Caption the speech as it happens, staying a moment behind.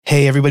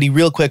Hey, everybody,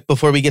 real quick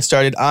before we get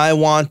started, I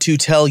want to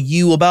tell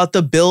you about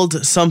the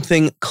Build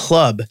Something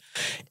Club.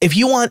 If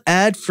you want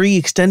ad-free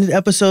extended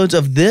episodes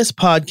of this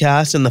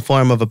podcast in the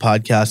form of a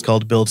podcast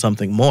called Build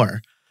Something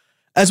More,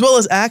 as well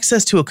as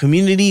access to a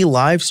community,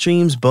 live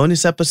streams,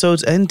 bonus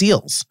episodes, and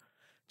deals,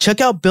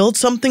 check out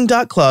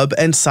buildsomething.club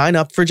and sign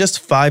up for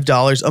just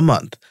 $5 a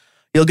month.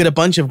 You'll get a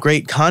bunch of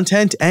great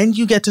content and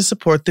you get to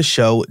support the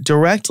show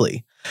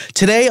directly.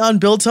 Today on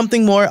Build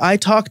Something More, I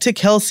talked to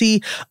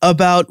Kelsey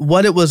about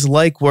what it was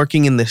like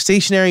working in the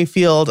stationery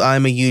field.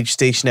 I'm a huge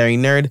stationery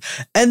nerd.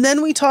 And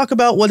then we talk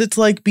about what it's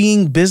like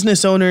being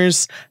business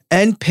owners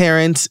and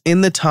parents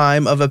in the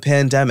time of a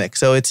pandemic.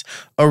 So it's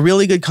a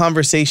really good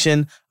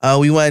conversation.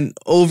 We went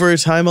over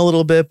time a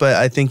little bit, but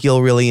I think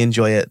you'll really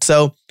enjoy it.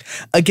 So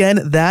again,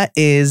 that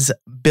is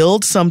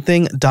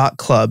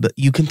buildsomething.club.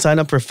 You can sign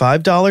up for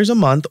 $5 a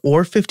month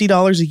or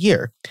 $50 a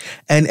year.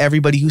 And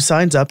everybody who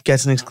signs up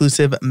gets an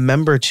exclusive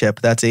member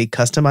chip. That's a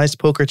customized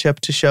poker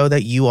chip to show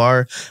that you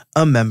are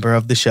a member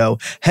of the show.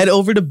 Head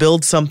over to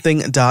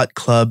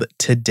buildsomething.club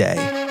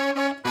today.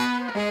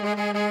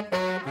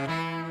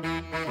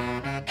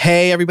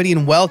 Hey, everybody,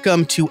 and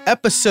welcome to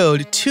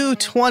episode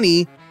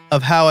 220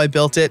 of How I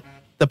Built It,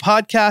 the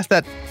podcast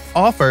that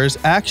offers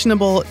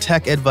actionable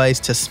tech advice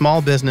to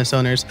small business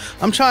owners.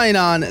 I'm trying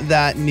on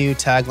that new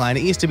tagline.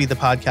 It used to be the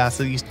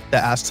podcast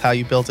that asks how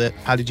you built it.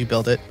 How did you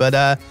build it?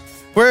 But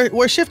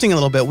we're shifting a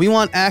little bit. We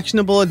want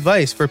actionable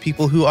advice for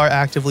people who are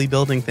actively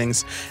building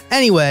things.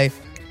 Anyway,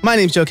 my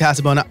name's Joe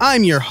Casabona.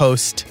 I'm your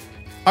host.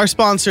 Our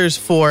sponsors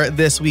for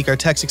this week are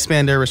Text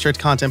Expander, Research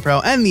Content Pro,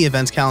 and the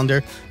events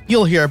calendar.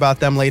 You'll hear about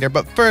them later.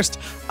 But first,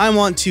 I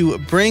want to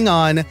bring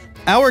on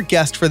our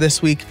guest for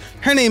this week.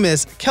 Her name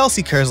is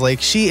Kelsey Kerslake.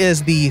 She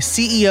is the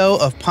CEO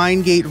of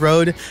Pine Gate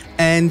Road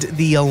and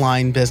the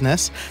Align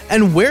business.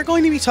 And we're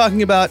going to be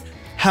talking about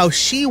how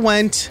she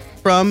went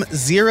from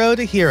zero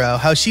to hero,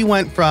 how she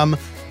went from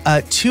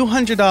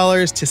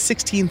 $200 to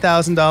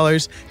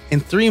 $16,000 in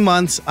 3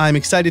 months. I'm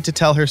excited to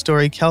tell her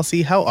story.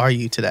 Kelsey, how are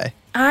you today?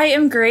 I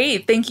am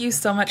great. Thank you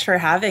so much for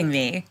having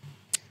me.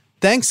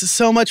 Thanks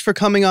so much for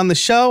coming on the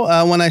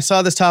show. When I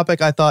saw this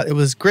topic, I thought it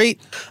was great.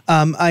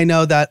 I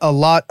know that a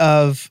lot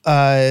of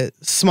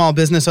small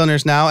business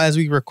owners now, as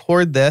we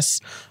record this,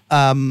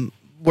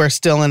 we're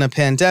still in a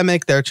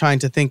pandemic. They're trying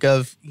to think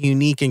of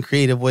unique and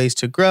creative ways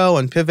to grow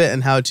and pivot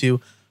and how to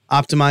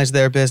optimize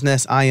their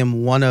business. I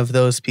am one of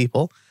those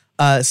people.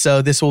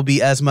 So this will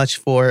be as much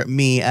for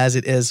me as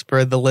it is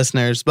for the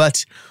listeners.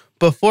 But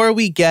before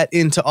we get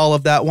into all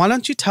of that, why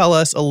don't you tell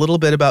us a little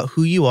bit about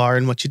who you are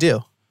and what you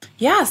do?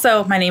 Yeah,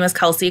 so my name is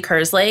Kelsey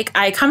Kerslake.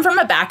 I come from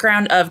a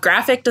background of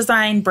graphic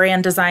design,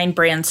 brand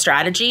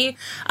strategy.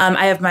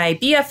 I have my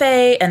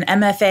BFA and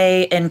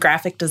MFA in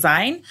graphic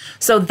design.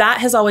 So that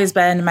has always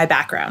been my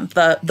background,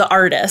 the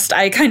artist.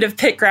 I kind of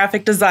picked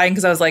graphic design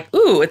because I was like,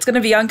 ooh, it's going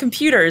to be on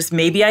computers.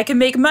 Maybe I can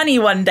make money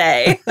one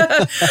day.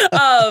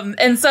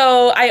 And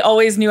so I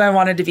always knew I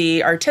wanted to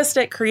be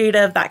artistic,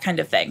 creative, that kind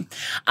of thing.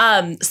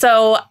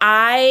 So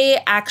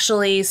I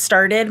actually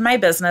started my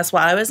business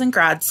while I was in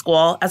grad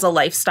school as a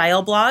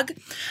lifestyle blog.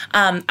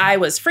 I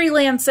was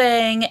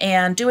freelancing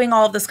and doing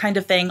all of this kind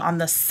of thing on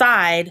the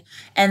side.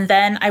 And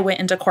then I went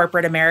into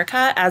corporate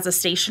America as a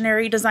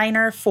stationery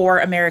designer for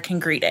American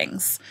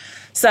Greetings.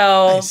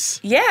 So, nice.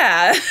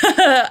 Yeah,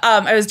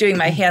 I was doing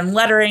my hand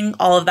lettering,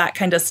 all of that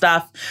kind of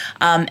stuff.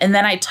 And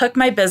then I took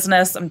my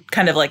business, I'm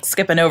kind of like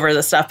skipping over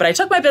the stuff, but I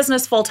took my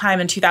business full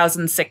time in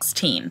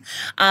 2016.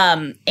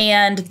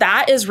 And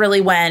that is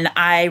really when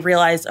I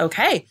realized,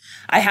 okay,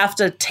 I have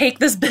to take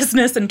this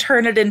business and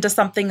turn it into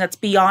something that's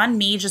beyond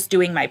me just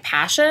doing my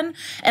passion.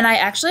 And I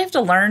actually have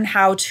to learn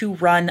how to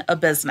run a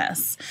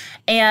business.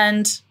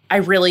 And I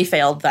really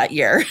failed that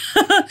year.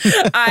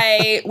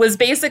 I was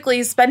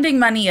basically spending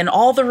money in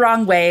all the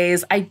wrong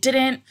ways. I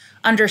didn't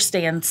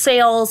understand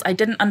sales. I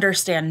didn't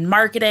understand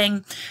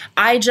marketing.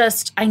 I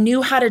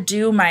knew how to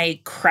do my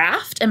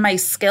craft and my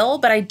skill,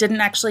 but I didn't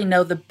actually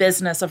know the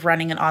business of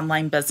running an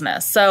online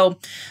business. So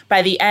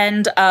by the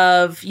end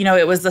of,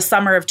 it was the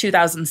summer of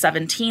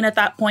 2017 at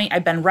that point,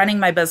 I'd been running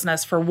my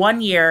business for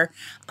 1 year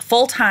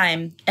full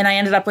time, and I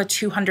ended up with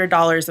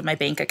 $200 in my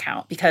bank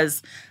account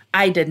because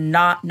I did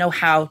not know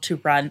how to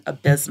run a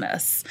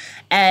business.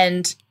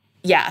 And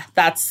yeah,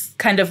 that's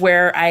kind of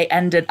where I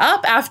ended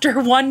up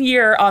after 1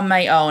 year on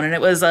my own. And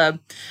it was a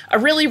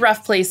really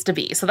rough place to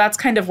be. So that's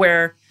kind of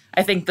where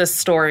I think this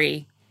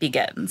story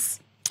begins.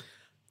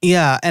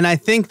 Yeah, and I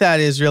think that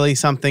is really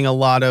something a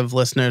lot of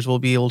listeners will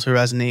be able to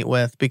resonate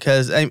with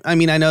because, I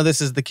mean, I know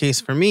this is the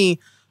case for me.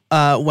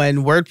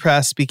 When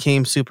WordPress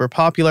became super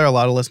popular, a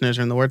lot of listeners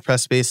are in the WordPress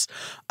space.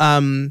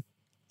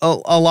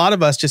 A lot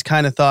of us just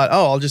kind of thought,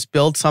 oh, I'll just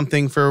build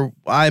something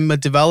I'm a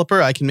developer,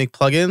 I can make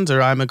plugins,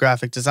 or I'm a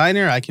graphic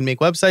designer, I can make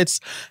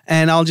websites,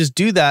 and I'll just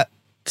do that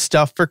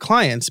stuff for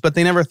clients. But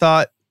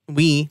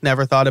we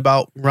never thought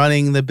about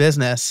running the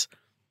business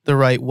the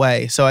right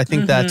way. So I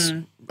think this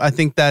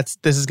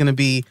is going to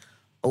be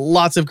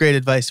lots of great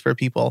advice for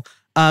people.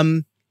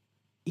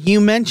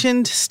 You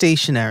mentioned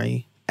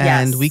stationery,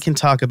 And we can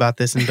talk about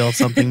this and build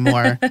something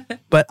more.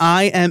 But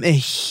I am a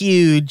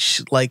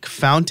huge like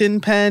fountain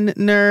pen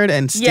nerd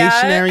and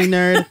stationery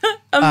nerd.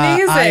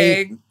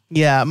 Amazing.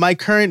 My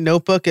current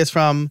notebook is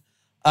from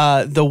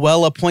the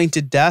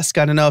Well-Appointed Desk.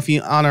 I don't know if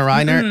you, Anna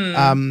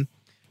Reiner.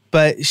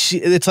 But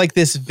it's like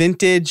this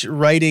vintage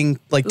writing,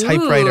 like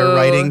typewriter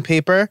writing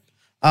paper.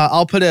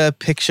 I'll put a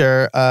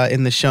picture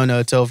in the show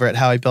notes over at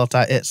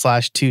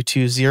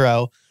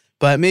howibuilt.it/220.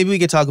 But maybe we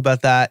could talk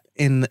about that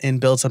in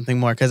Build Something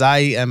More, because I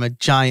am a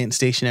giant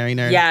stationery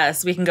nerd.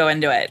 Yes, we can go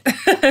into it.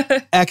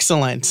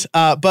 Excellent.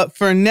 But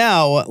for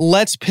now,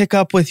 let's pick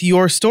up with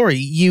your story.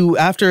 You,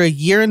 after a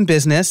year in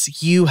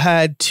business, you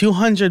had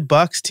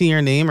 $200 to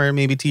your name, or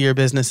maybe to your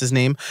business's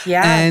name.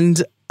 Yeah.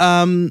 And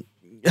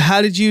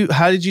how did you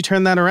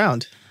turn that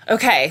around?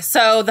 Okay,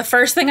 so the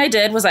first thing I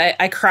did was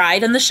I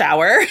cried in the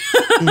shower.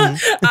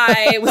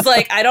 I was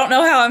like, I don't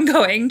know how I'm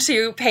going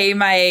to pay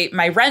my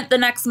rent the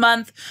next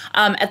month.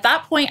 At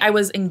that point, I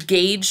was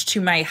engaged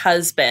to my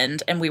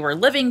husband and we were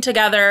living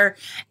together.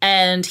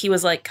 And he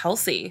was like,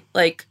 Kelsey,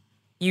 like,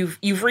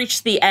 you've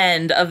reached the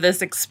end of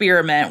this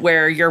experiment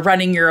where you're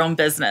running your own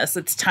business.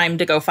 It's time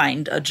to go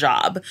find a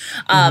job.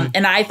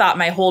 And I thought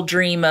my whole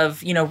dream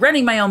of,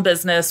 running my own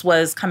business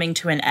was coming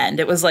to an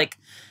end. It was like,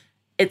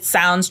 it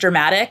sounds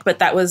dramatic, but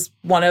that was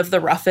one of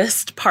the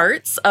roughest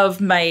parts of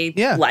my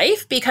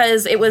life,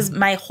 because it was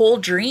my whole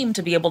dream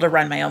to be able to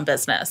run my own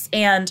business.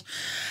 And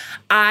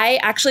I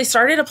actually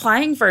started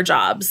applying for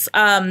jobs,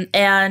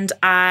 and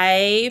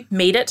I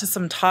made it to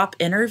some top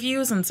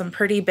interviews and some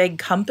pretty big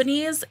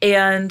companies.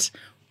 And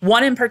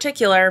one in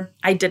particular,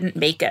 I didn't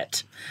make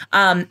it.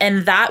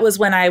 And that was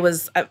when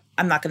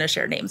I'm not going to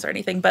share names or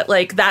anything, but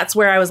like, that's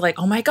where I was like,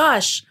 oh my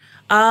gosh,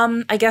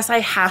 I guess I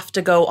have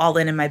to go all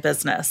in my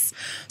business.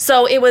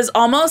 So it was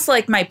almost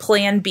like my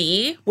plan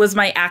B was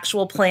my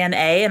actual plan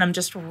A. And I'm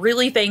just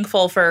really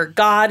thankful for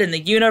God and the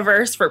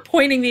universe for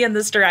pointing me in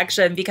this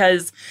direction,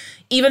 because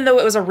even though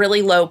it was a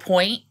really low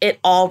point, it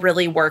all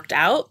really worked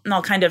out. And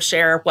I'll kind of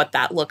share what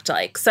that looked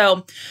like.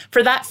 So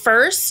for that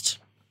first,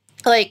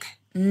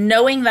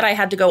 knowing that I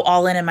had to go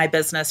all in my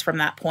business from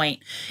that point,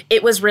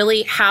 it was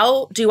really,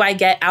 how do I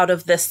get out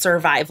of this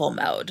survival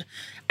mode?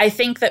 I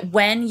think that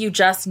when you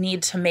just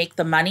need to make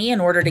the money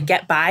in order to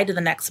get by to the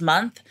next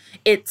month,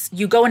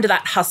 you go into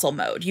that hustle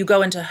mode. You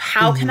go into,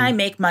 how can I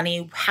make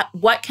money?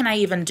 What can I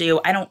even do?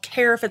 I don't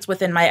care if it's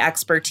within my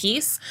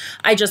expertise.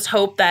 I just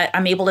hope that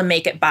I'm able to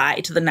make it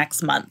by to the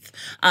next month,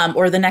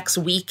 or the next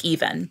week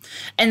even.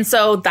 And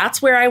so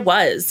that's where I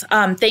was.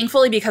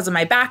 Thankfully, because of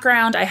my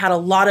background, I had a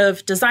lot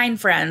of design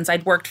friends.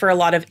 I'd worked for a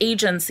lot of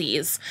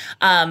agencies.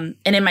 And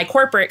in my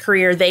corporate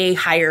career, they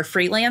hire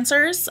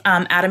freelancers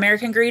at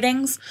American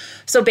Greetings.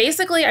 So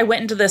basically, I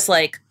went into this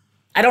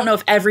I don't know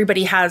if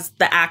everybody has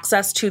the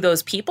access to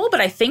those people, but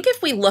I think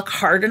if we look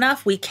hard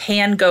enough, we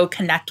can go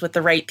connect with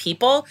the right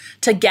people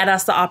to get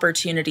us the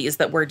opportunities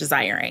that we're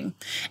desiring.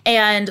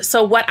 And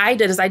so what I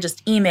did is I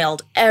just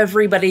emailed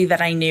everybody that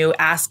I knew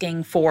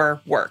asking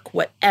for work,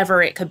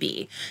 whatever it could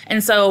be.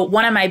 And so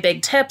one of my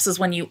big tips is,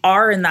 when you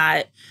are in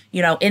that,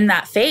 in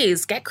that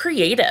phase, get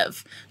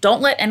creative.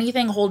 Don't let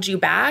anything hold you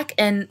back,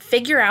 and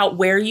figure out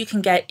where you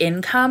can get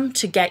income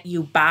to get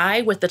you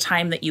by with the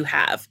time that you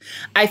have.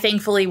 I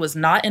thankfully was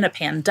not in a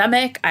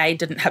pandemic. I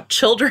didn't have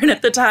children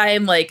at the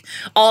time.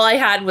 All I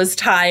had was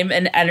time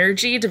and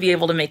energy to be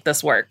able to make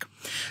this work.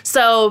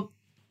 So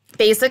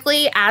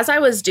basically, as I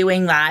was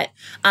doing that,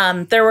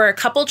 there were a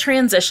couple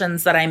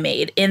transitions that I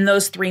made in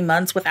those 3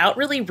 months without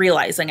really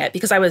realizing it,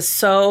 because I was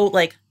so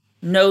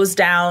nose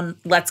down,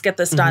 let's get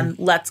this done,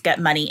 let's get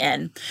money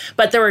in.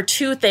 But there were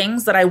two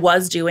things that I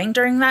was doing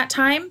during that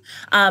time,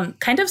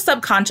 kind of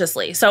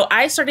subconsciously. So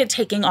I started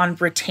taking on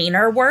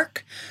retainer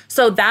work.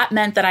 So that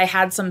meant that I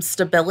had some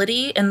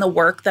stability in the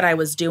work that I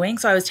was doing.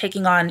 So I was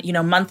taking on,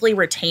 monthly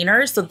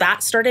retainers. So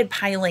that started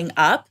piling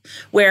up,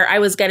 where I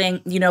was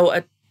getting,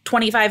 a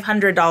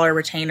 $2,500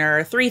 retainer,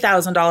 a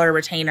 $3,000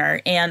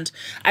 retainer, and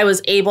I was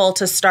able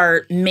to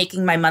start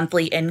making my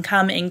monthly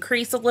income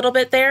increase a little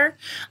bit there.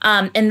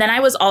 And then I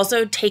was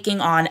also taking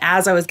on,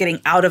 as I was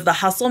getting out of the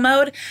hustle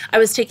mode, I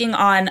was taking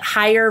on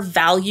higher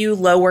value,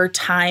 lower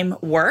time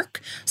work.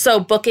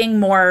 So booking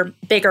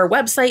bigger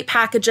website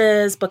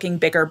packages, booking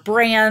bigger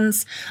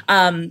brands,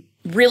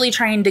 really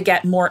trying to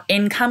get more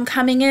income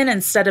coming in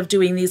instead of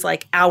doing these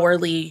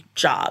hourly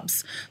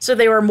jobs. So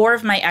they were more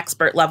of my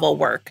expert level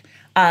work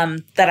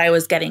that I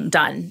was getting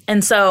done.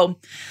 And so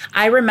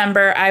I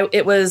remember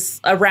it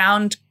was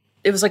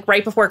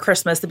right before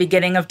Christmas, the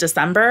beginning of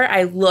December.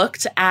 I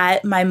looked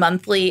at my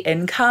monthly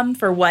income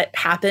for what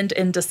happened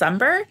in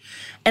December,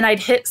 and I'd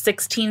hit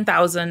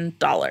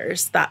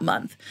 $16,000 that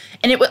month.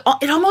 And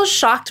it almost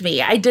shocked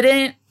me.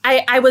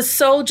 I was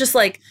so just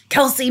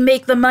Kelsey,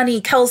 make the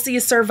money, Kelsey,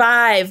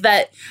 survive,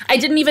 that I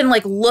didn't even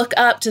look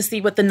up to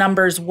see what the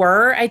numbers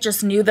were. I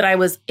just knew that I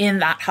was in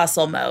that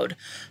hustle mode.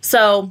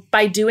 So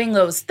by doing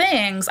those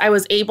things, I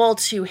was able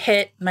to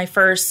hit my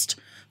first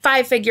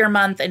 5-figure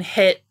month and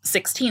hit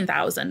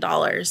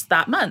 $16,000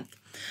 that month.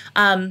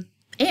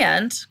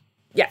 And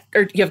Yeah,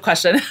 or you have a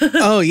question?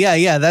 Oh,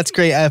 yeah, that's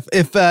great.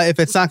 If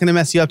it's not going to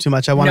mess you up too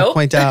much, I want to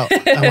point out,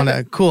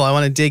 I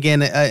want to dig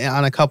in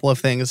on a couple of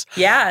things.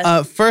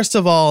 Yeah. First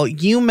of all,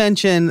 you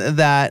mentioned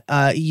that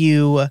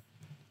you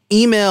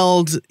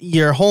emailed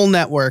your whole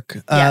network,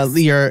 Yes.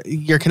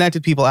 your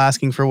connected people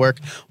asking for work.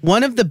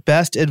 One of the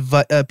best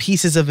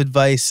pieces of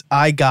advice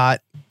I got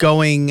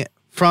going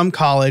from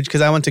college, because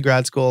I went to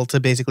grad school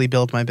to basically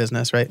build my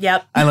business, right?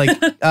 Yep.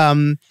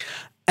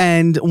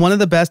 And one of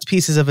the best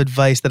pieces of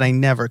advice that I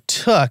never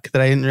took,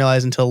 that I didn't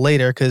realize until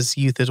later, because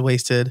youth is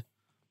wasted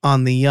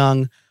on the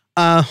young,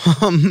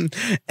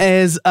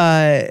 is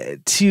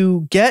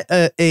to get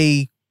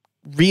a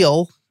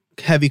real,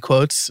 heavy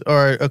quotes,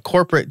 or a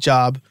corporate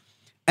job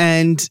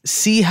and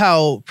see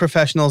how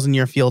professionals in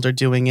your field are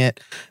doing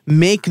it,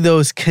 make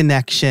those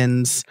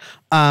connections,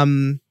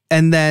 and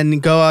then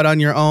go out on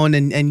your own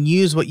and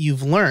use what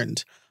you've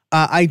learned.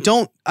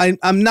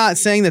 I'm not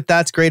saying that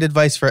that's great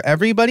advice for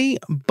everybody,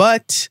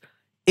 but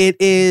it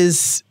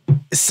is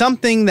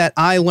something that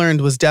I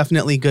learned was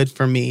definitely good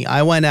for me.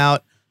 I went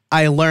out,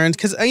 I learned,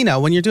 because,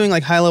 when you're doing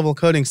like high level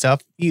coding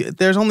stuff,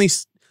 there's only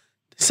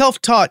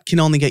self-taught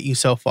can only get you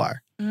so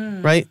far,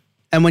 right?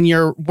 And when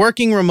you're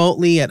working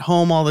remotely at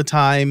home all the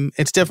time,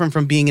 it's different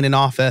from being in an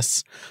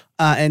office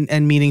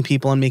and meeting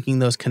people and making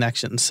those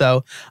connections.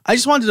 So I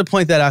just wanted to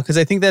point that out, because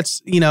I think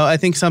that's, I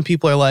think some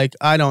people are like,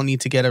 I don't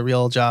need to get a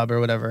real job or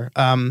whatever.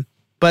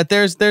 But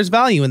there's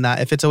value in that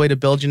if it's a way to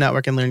build your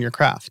network and learn your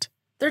craft.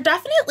 There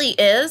definitely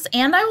is.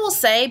 And I will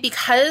say,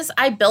 because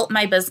I built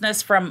my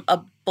business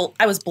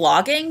I was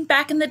blogging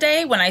back in the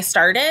day when I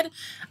started,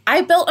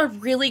 I built a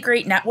really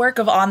great network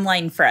of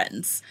online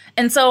friends.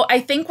 And so I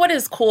think what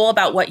is cool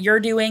about what you're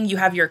doing, you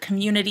have your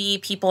community,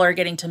 people are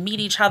getting to meet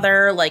each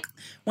other. Like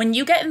when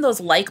you get in those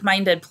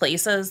like-minded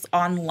places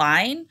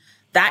online,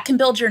 that can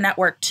build your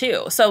network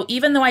too. So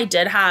even though I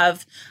did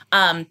have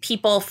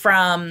people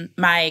from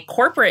my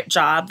corporate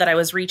job that I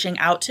was reaching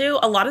out to,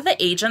 a lot of the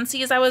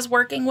agencies I was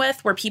working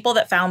with were people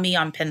that found me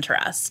on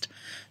Pinterest.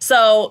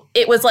 So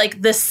it was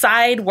like this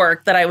side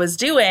work that I was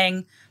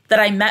doing that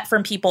I met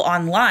from people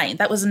online.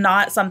 That was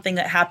not something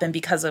that happened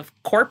because of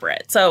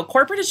corporate. So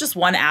corporate is just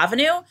one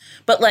avenue,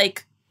 but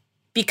like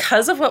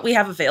because of what we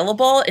have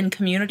available in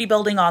community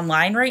building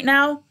online right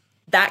now,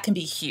 that can be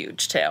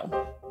huge too.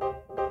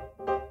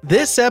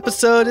 This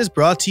episode is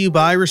brought to you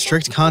by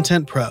Restrict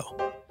Content Pro.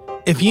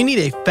 If you need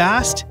a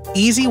fast,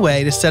 easy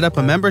way to set up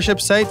a membership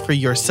site for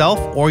yourself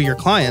or your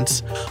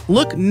clients,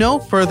 look no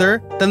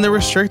further than the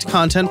Restrict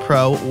Content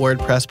Pro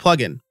WordPress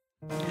plugin.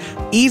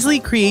 Easily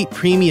create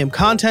premium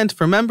content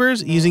for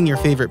members using your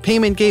favorite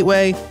payment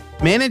gateway,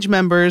 manage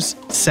members,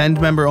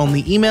 send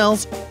member-only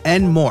emails,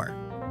 and more.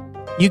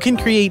 You can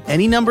create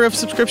any number of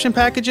subscription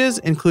packages,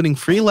 including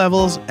free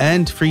levels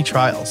and free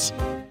trials.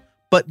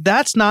 But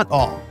that's not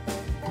all.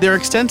 Their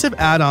extensive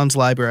add-ons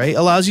library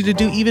allows you to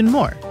do even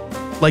more,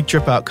 like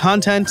drip out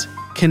content,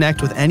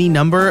 connect with any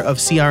number of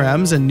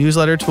CRMs and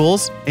newsletter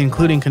tools,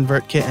 including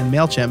ConvertKit and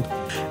MailChimp,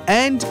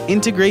 and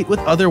integrate with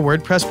other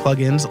WordPress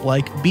plugins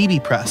like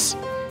bbPress.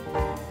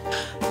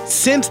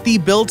 Since the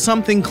Build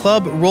Something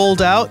Club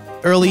rolled out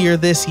earlier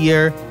this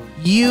year,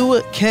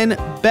 you can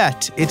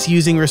bet it's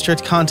using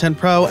Restrict Content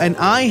Pro, and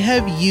I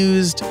have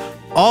used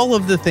all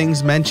of the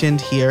things mentioned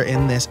here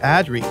in this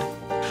ad read.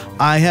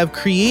 I have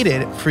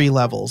created free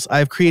levels.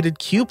 I've created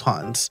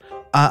coupons.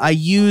 I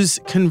use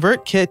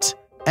ConvertKit,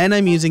 and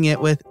I'm using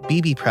it with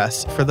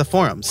bbPress for the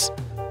forums.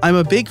 I'm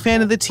a big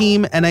fan of the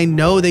team, and I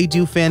know they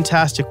do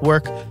fantastic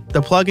work.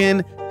 The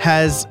plugin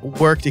has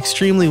worked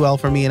extremely well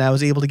for me, and I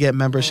was able to get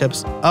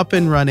memberships up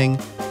and running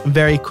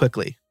very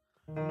quickly.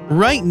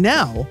 Right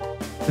now,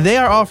 they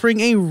are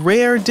offering a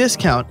rare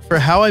discount for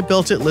How I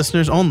Built It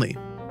listeners only.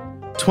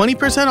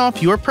 20%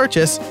 off your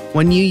purchase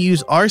when you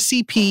use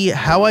RCP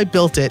How I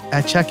Built It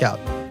at checkout.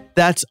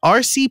 That's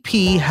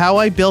RCP How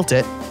I Built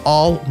It,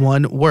 all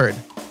one word.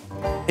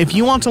 If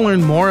you want to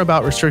learn more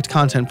about Restrict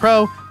Content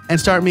Pro and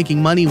start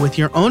making money with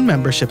your own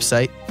membership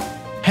site,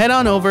 head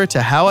on over to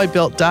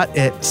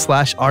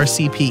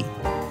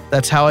howibuilt.it/RCP.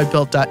 That's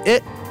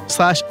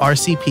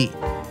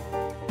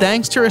howibuilt.it/RCP.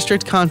 Thanks to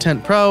Restrict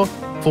Content Pro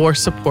for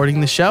supporting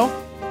the show.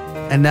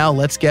 And now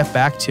let's get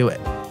back to it.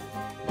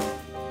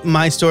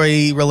 My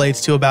story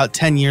relates to about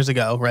 10 years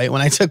ago, right?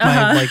 When I took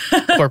my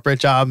corporate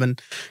job,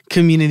 and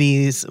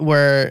communities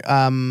were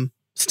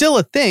still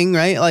a thing,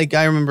 right? Like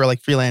I remember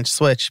like Freelance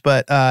Switch,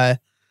 but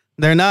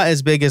they're not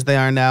as big as they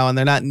are now, and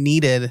they're not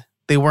needed.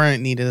 They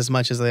weren't needed as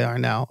much as they are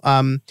now.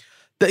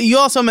 You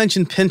also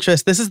mentioned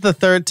Pinterest. This is the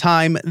third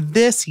time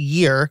this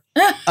year,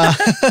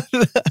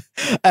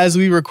 as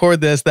we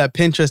record this, that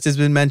Pinterest has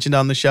been mentioned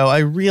on the show. I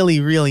really,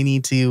 really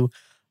need to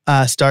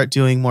start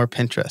doing more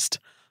Pinterest.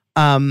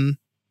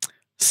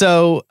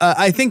 So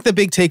I think the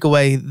big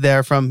takeaway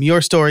there from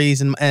your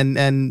stories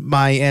and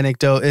my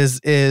anecdote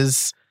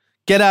is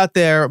get out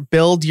there,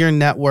 build your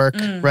network,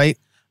 right?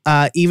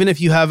 Even if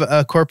you have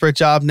a corporate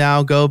job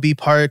now, go be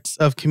part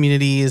of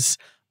communities,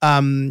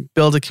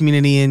 build a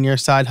community in your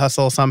side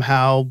hustle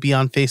somehow, be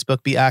on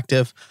Facebook, be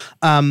active,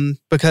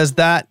 because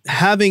that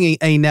having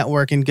a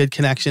network and good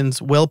connections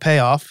will pay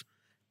off.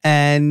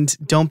 and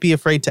don't be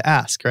afraid to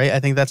ask, right? I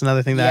think that's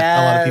another thing that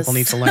a lot of people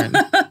need to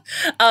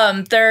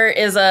learn. There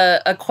is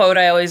a quote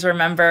I always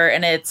remember,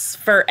 and it's,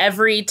 for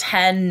every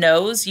 10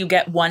 no's, you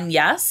get one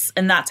yes.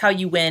 And that's how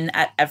you win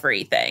at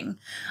everything.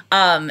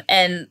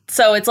 And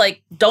so it's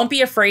like, don't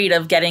be afraid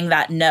of getting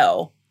that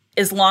no.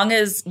 As long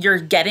as you're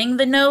getting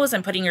the no's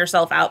and putting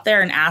yourself out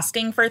there and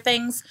asking for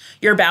things,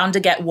 you're bound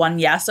to get one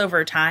yes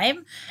over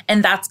time,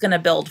 and that's going to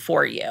build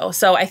for you.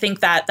 So I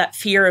think that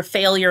fear of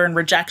failure and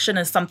rejection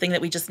is something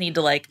that we just need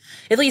to like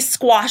at least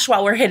squash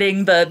while we're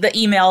hitting the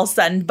email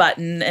send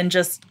button, and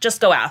just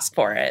go ask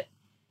for it.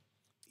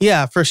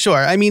 Yeah, for sure.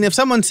 I mean, if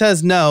someone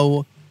says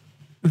no,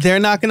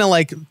 they're not going to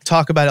like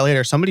talk about it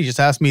later. Somebody just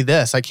asked me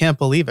this. I can't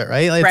believe it,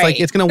 right? It's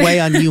like it's going to weigh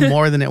on you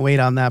more than it weighed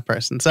on that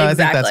person. So I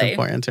think that's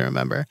important to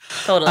remember.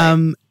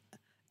 Totally.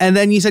 And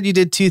then you said you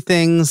did two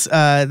things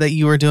that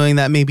you were doing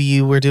that maybe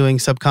you were doing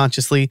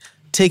subconsciously,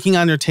 taking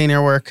on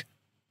retainer work.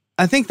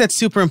 I think that's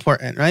super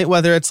important, right?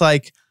 Whether it's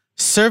like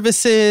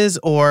services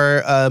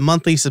or a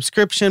monthly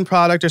subscription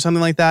product or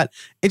something like that,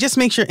 it just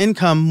makes your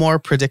income more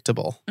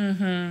predictable.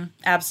 Mm-hmm.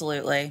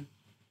 Absolutely.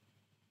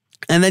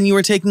 And then you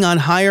were taking on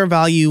higher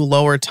value,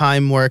 lower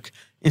time work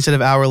instead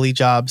of hourly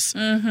jobs.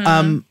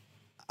 Mm-hmm.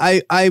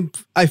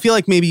 I feel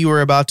like maybe you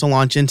were about to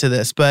launch into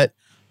this, but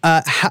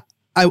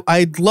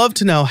I'd love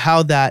to know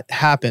how that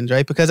happened,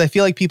 right? Because I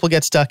feel like people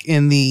get stuck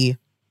in I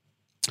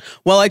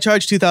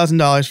charge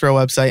 $2,000 for a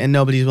website and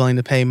nobody's willing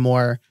to pay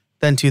more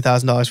than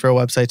 $2,000 for a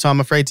website. So I'm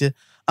afraid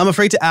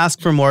to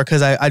ask for more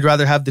because I'd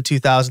rather have the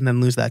 $2,000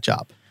 than lose that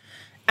job.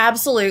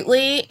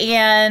 Absolutely.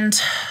 And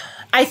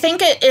I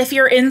think if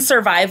you're in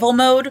survival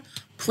mode,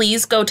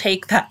 please go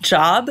take that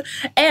job.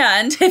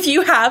 And if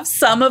you have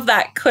some of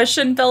that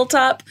cushion built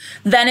up,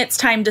 then it's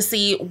time to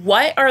see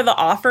what are the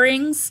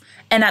offerings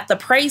and at the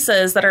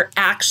prices that are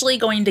actually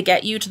going to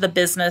get you to the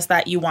business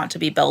that you want to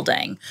be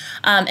building.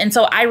 And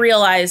so I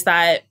realized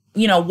that,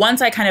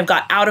 once I kind of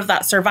got out of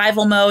that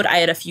survival mode, I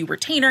had a few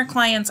retainer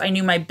clients. I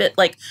knew my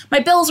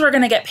bills were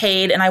going to get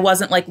paid, and I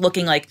wasn't like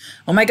looking like,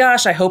 oh my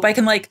gosh, I hope I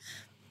can like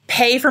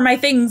pay for my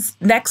things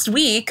next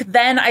week.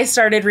 Then I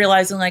started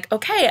realizing like,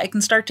 okay, I can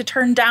start to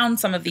turn down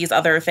some of these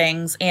other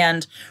things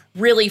and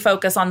really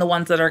focus on the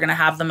ones that are going to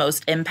have the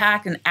most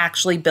impact and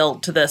actually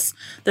build to this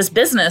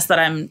business that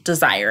I'm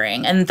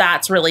desiring. And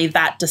that's really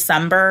that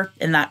December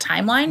in that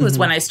timeline was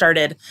when I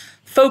started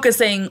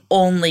focusing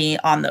only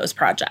on those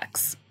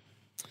projects.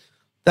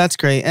 That's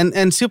great.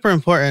 And super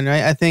important,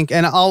 right? I think,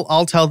 and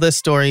I'll tell this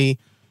story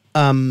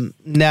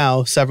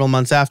now, several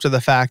months after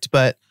the fact,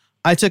 but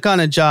I took on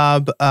a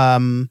job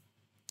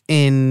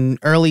in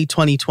early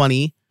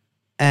 2020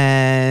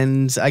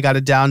 and I got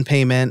a down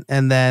payment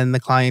and then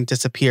the client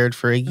disappeared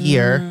for a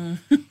year.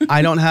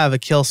 I don't have a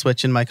kill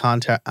switch in my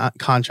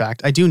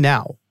contract. I do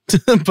now.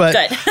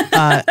 But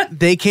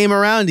they came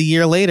around a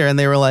year later and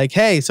they were like,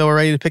 hey, so we're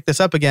ready to pick this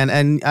up again.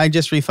 And I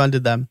just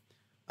refunded them.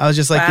 I was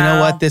just like, you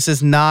know what? This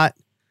is not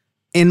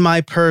in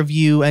my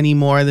purview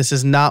anymore. This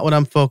is not what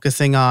I'm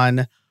focusing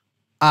on.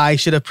 I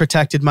should have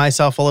protected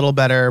myself a little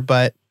better,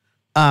 but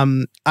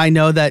I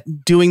know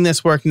that doing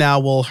this work now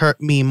will hurt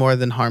me more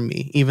than harm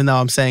me, even though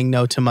I'm saying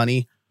no to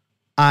money.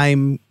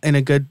 I'm in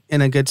a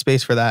good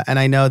space for that. And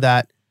I know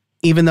that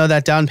even though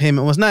that down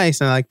payment was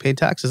nice and I like paid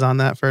taxes on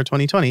that for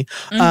 2020,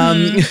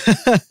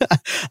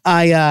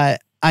 I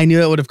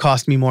knew it would have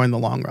cost me more in the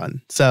long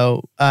run.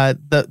 So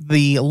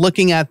the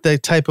looking at the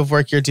type of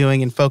work you're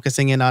doing and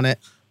focusing in on it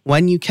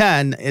when you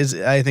can is,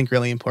 I think,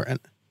 really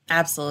important.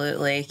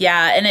 Absolutely.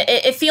 Yeah. And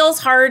it feels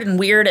hard and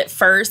weird at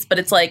first, but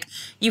it's like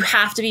you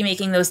have to be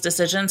making those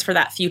decisions for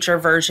that future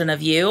version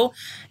of you.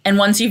 And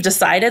once you've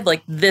decided,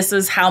 like, this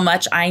is how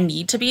much I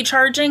need to be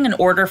charging in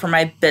order for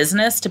my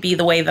business to be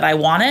the way that I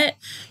want it,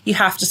 you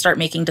have to start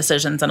making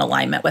decisions in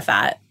alignment with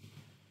that.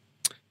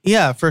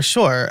 Yeah, for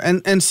sure.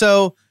 And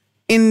so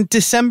in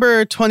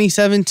December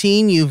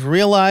 2017, you've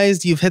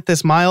realized you've hit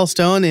this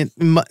milestone.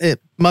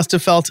 It must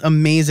have felt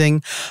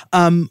amazing.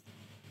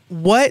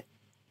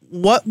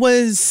 What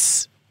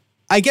was,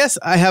 I guess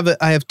I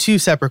have two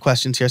separate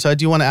questions here. So I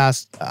do want to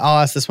I'll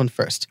ask this one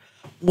first.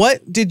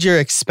 What did your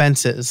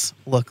expenses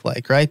look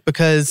like, right?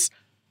 Because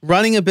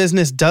running a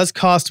business does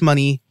cost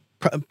money.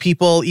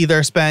 People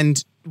either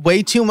spend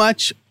way too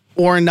much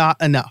or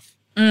not enough.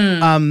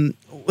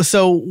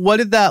 So what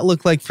did that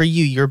look like for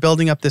you? You're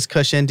building up this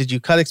cushion. Did you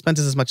cut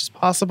expenses as much as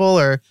possible,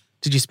 or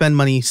did you spend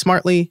money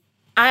smartly?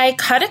 I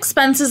cut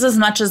expenses as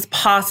much as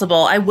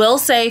possible. I will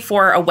say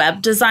for a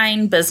web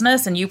design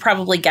business, and you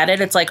probably get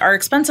it, it's like our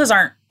expenses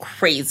aren't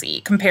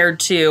crazy compared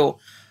to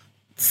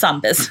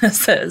some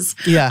businesses.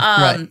 Yeah,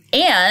 right.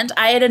 And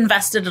I had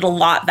invested it a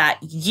lot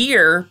that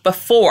year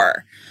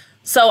before.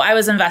 So I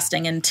was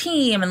investing in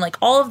team and like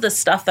all of this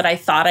stuff that I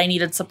thought I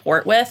needed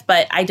support with,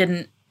 but I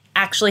didn't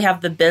actually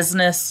have the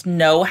business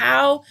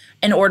know-how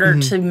in order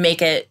to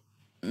make it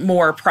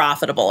more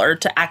profitable or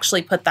to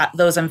actually put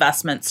those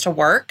investments to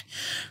work.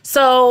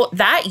 So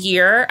that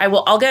year,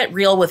 I'll get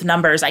real with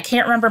numbers. I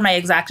can't remember my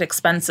exact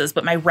expenses,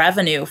 but my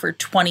revenue for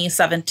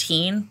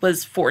 2017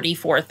 was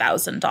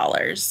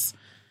 $44,000.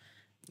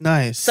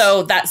 Nice.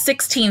 So that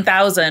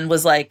 $16,000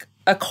 was like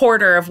a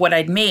quarter of what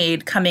I'd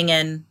made coming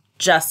in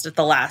just at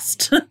the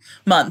last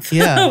month,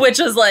 Yeah. which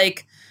is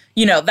like,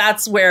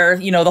 that's where,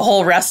 the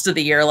whole rest of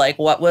the year, like,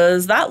 what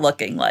was that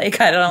looking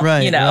like? I don't,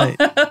 Right.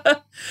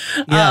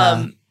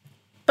 Yeah.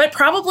 But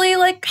probably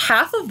like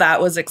half of that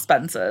was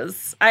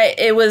expenses.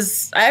 I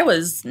was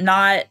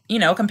not,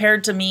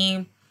 compared to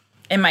me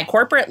in my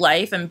corporate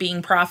life and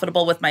being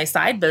profitable with my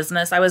side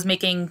business, I was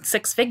making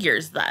 6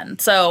 figures then.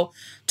 So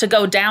to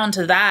go down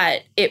to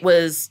that, it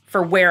was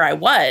for where I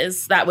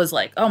was, that was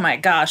like, oh my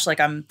gosh, like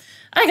I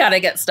got to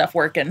get stuff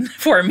working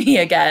for me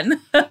again.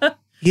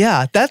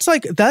 Yeah, that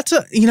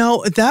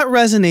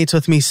resonates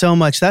with me so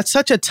much. That's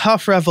such a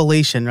tough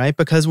revelation, right?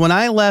 Because when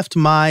I left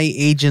my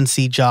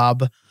agency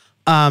job,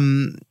 there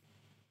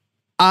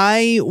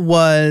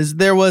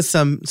was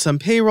some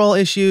payroll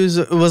issues.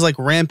 It was like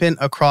rampant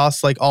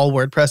across like all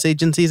WordPress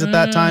agencies at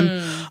that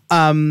time.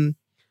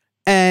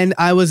 And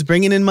I was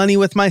bringing in money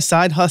with my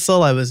side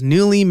hustle. I was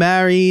newly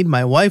married.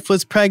 My wife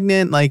was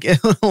pregnant.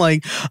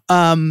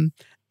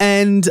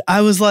 And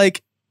I was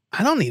like,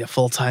 I don't need a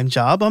full-time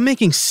job. I'm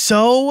making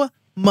so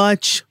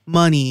much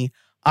money.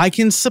 I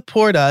can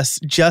support us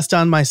just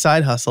on my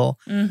side hustle.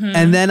 Mm-hmm.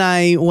 And then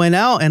I went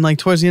out and like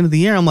towards the end of the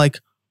year, I'm like,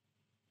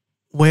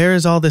 where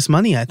is all this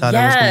money I thought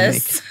I was going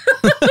to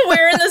make?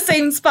 We're in the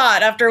same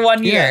spot after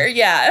 1 year.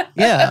 Yeah.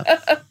 Yeah.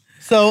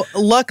 So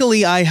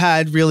luckily I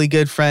had really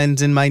good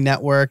friends in my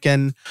network,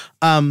 and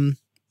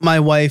my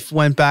wife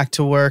went back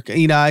to work.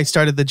 I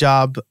started the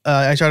job.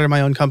 I started my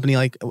own company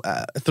like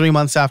 3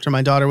 months after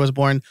my daughter was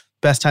born.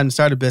 Best time to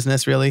start a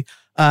business, really.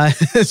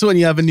 Is when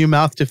you have a new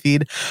mouth to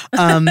feed.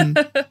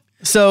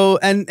 So,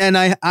 and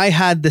I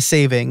had the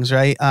savings,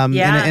 right?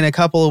 In a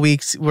couple of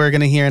weeks, we're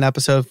going to hear an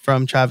episode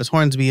from Travis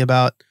Hornsby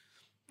about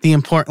the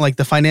important, like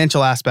the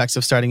financial aspects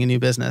of starting a new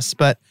business.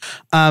 But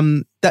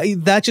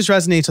that just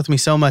resonates with me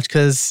so much,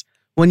 because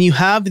when you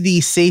have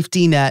the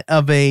safety net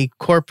of a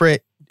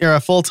corporate or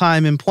a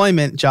full-time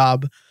employment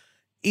job,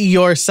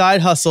 your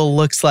side hustle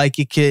looks like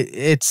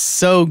it's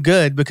so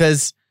good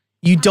because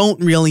you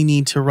don't really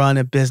need to run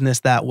a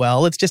business that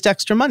well. It's just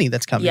extra money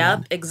that's coming in.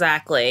 Yep,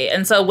 exactly.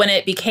 And so when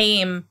it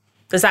became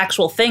this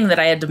actual thing that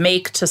I had to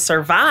make to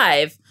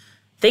survive,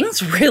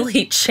 things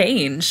really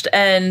changed,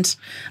 and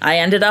I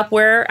ended up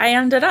where I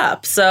ended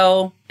up.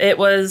 So it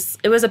was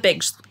a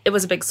big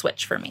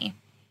switch for me.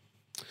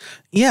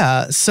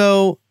 Yeah.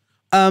 So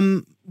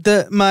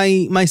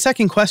my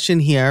second question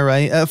here,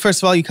 right?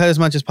 First of all, you cut as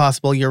much as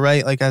possible. You're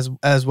right. Like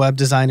as web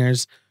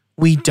designers,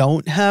 we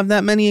don't have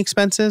that many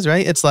expenses,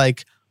 right? It's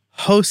like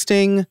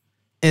hosting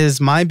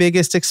is my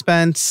biggest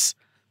expense.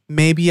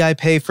 Maybe I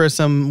pay for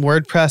some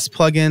WordPress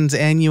plugins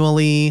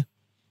annually,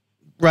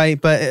 right?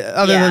 But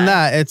other than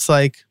that, it's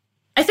like,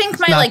 I think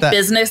my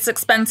business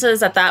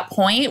expenses at that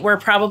point were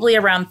probably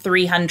around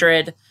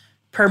 $300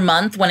 per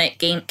month when it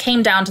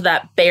came down to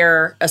that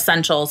bare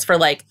essentials for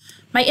like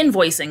my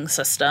invoicing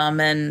system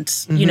and,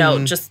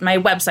 just my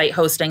website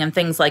hosting and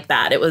things like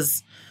that. It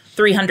was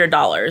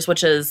 $300,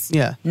 which is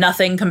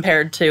nothing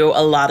compared to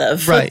a lot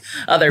of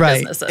other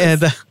businesses.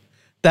 And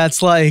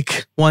that's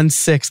like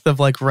 1/6 of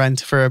like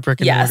rent for a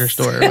brick and mortar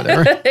store or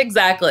whatever.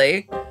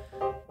 Exactly.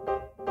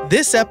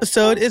 This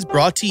episode is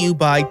brought to you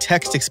by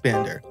Text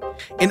Expander.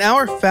 In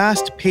our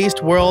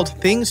fast-paced world,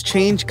 things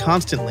change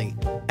constantly,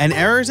 and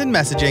errors in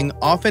messaging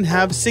often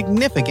have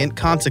significant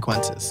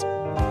consequences.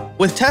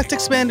 With Text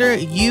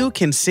Expander, you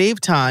can save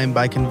time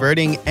by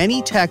converting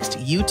any text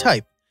you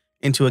type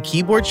into a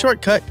keyboard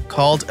shortcut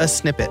called a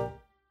snippet.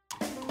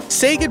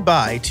 Say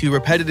goodbye to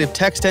repetitive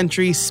text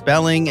entry,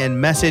 spelling,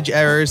 and message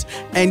errors,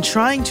 and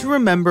trying to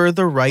remember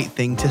the right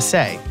thing to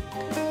say.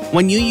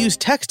 When you use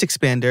Text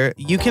Expander,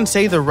 you can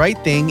say the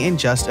right thing in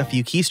just a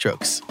few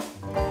keystrokes.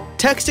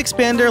 Text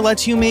Expander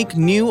lets you make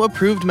new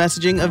approved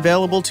messaging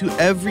available to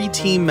every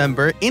team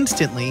member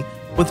instantly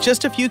with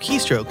just a few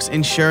keystrokes,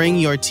 ensuring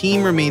your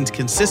team remains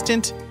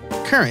consistent,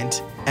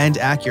 current, and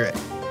accurate.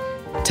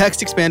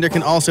 Text Expander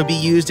can also be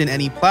used in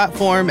any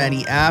platform,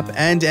 any app,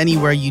 and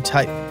anywhere you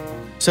type.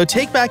 So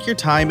take back your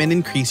time and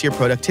increase your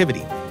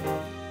productivity.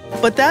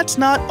 But that's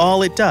not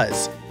all it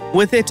does.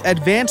 With its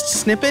advanced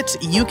snippets,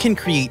 you can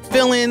create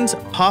fill-ins,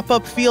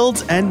 pop-up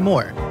fields, and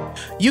more.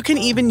 You can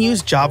even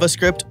use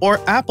JavaScript or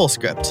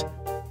AppleScript.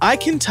 I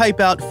can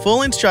type out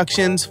full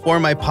instructions for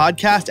my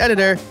podcast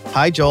editor,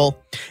 hi Joel,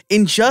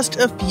 in just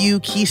a few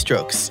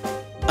keystrokes.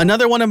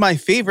 Another one of my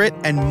favorite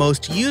and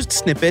most used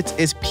snippets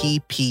is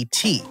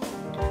PPT.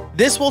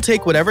 This will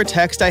take whatever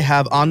text I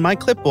have on my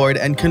clipboard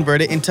and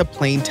convert it into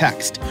plain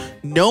text.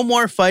 No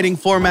more fighting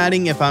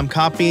formatting if I'm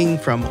copying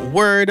from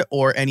Word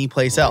or any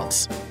place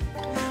else.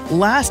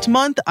 Last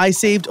month, I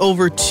saved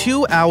over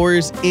 2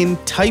 hours in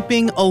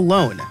typing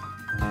alone.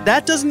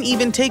 That doesn't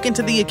even take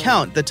into the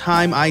account the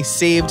time I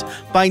saved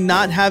by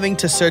not having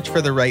to search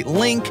for the right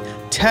link,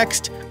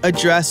 text,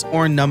 address,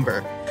 or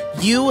number.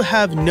 You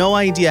have no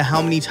idea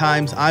how many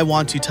times I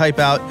want to type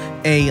out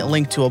a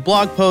link to a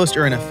blog post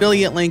or an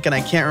affiliate link and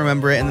I can't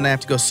remember it and then I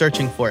have to go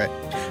searching for it.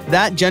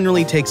 That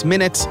generally takes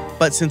minutes,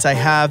 but since I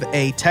have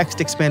a Text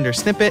Expander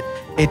snippet,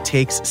 it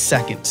takes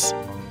seconds.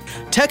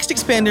 Text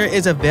Expander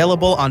is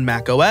available on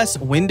macOS,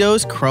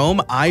 Windows, Chrome,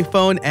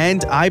 iPhone,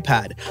 and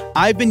iPad.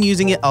 I've been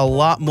using it a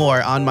lot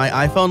more on my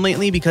iPhone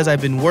lately because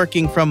I've been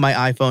working from my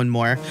iPhone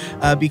more,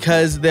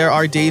 because there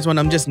are days when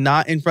I'm just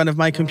not in front of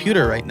my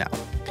computer right now.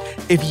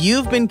 If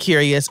you've been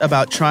curious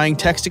about trying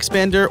Text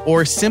Expander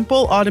or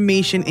simple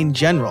automation in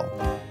general,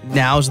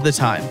 now's the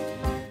time.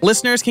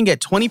 Listeners can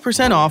get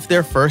 20% off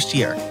their first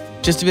year.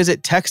 Just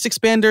visit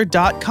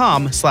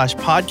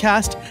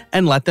textexpander.com/podcast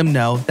and let them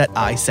know that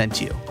I sent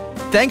you.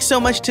 Thanks so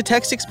much to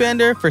Text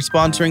Expander for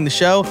sponsoring the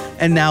show,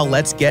 and now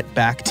let's get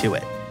back to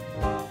it.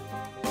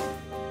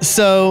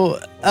 So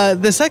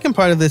the second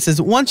part of this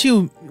is once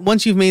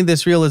you've made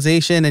this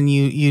realization and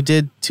you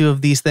did two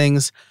of these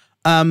things,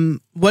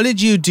 what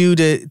did you do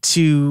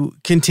to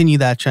continue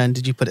that trend?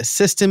 Did you put a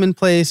system in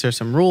place or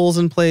some rules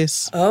in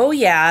place? Oh,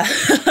 yeah.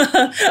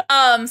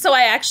 So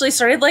I actually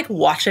started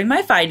watching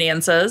my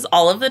finances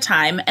all of the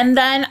time. And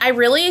then I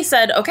really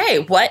said, okay,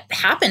 what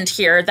happened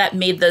here that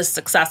made this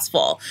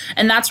successful?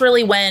 And that's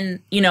really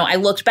when, I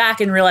looked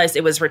back and realized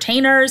it was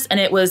retainers and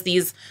it was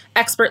these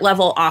expert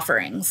level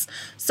offerings.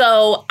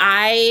 So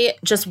I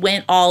just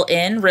went all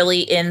in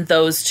really in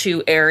those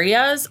two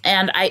areas.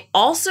 And I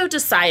also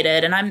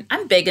decided, and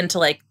I'm big into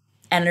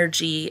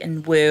energy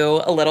and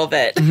woo a little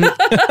bit.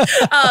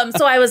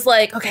 So I was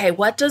like, okay,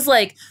 what does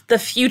the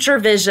future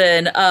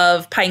vision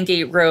of Pine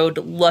Gate Road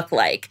look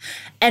like?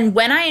 And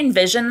when I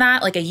envisioned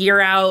that, a year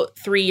out,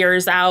 3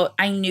 years out,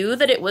 I knew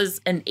that it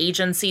was an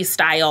agency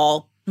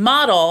style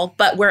model,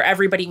 but where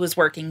everybody was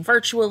working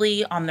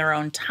virtually on their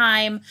own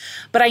time.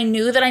 But I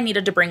knew that I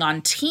needed to bring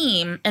on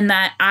team and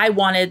that I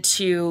wanted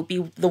to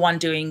be the one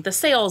doing the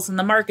sales and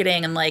the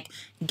marketing and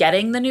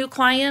getting the new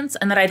clients,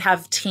 and that I'd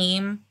have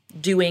team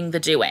doing the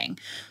doing.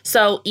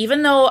 So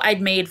even though I'd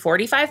made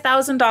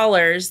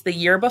 $45,000 the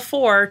year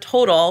before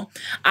total,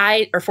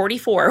 or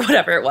 44,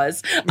 whatever it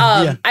was,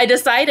 I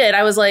decided,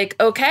 I was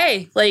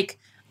okay,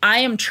 I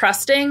am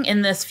trusting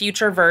in this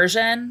future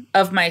version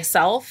of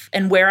myself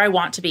and where I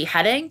want to be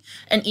heading.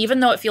 And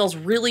even though it feels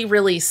really,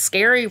 really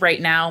scary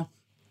right now,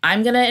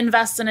 I'm going to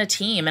invest in a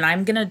team and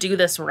I'm going to do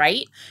this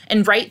right.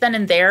 And right then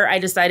and there, I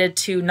decided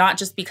to not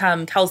just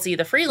become Kelsey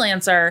the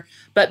freelancer,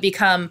 but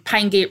become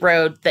Pine Gate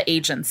Road, the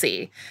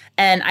agency.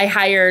 And I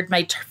hired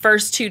my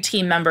first 2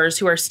 team members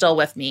who are still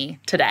with me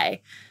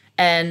today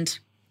and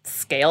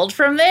scaled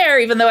from there,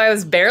 even though I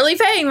was barely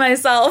paying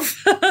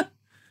myself.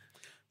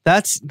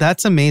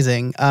 That's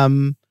amazing.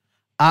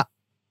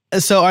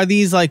 So are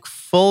these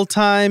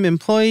full-time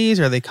employees?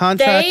 Are they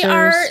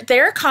contractors?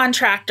 They're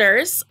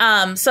contractors.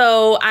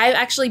 So I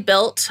actually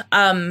built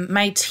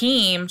my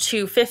team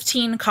to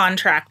 15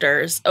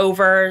 contractors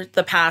over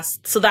the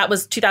past. So that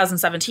was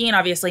 2017.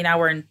 Obviously now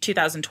we're in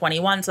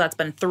 2021. So that's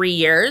been 3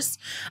 years.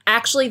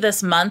 Actually,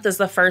 this month is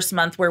the first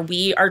month where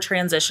we are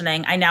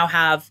transitioning. I now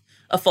have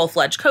a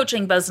full-fledged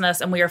coaching business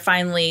and we are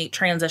finally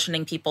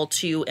transitioning people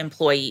to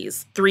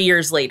employees 3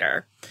 years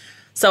later.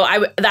 So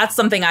that's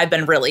something I've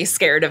been really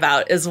scared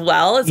about as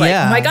well. It's oh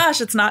my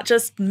gosh, it's not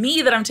just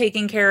me that I'm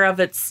taking care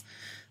of. It's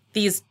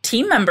these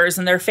team members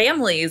and their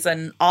families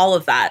and all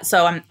of that.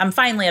 So I'm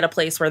finally at a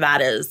place where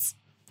that is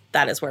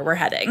where we're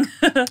heading.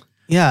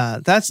 Yeah,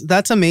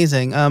 that's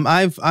amazing.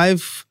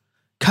 I've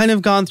kind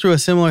of gone through a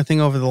similar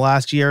thing over the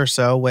last year or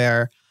so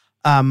where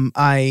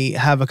I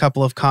have a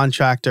couple of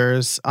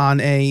contractors on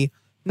a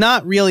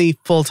not really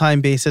full-time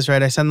basis,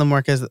 right? I send them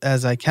work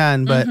as I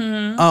can, but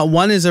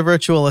one is a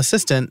virtual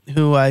assistant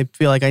who I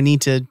feel like I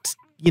need to,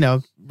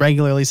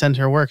 regularly send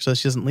her work so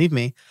she doesn't leave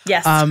me.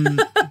 Yes.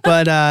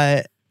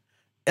 But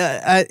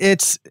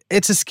it's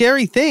a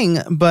scary thing,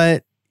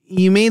 but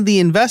you made the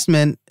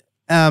investment,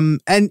 and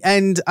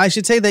I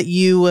should say that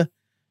you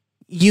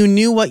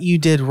knew what you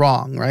did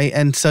wrong, right?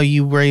 And so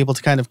you were able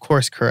to kind of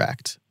course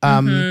correct.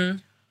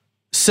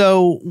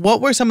 So what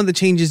were some of the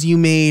changes you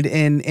made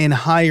in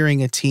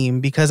hiring a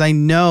team? Because I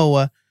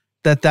know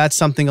that that's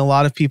something a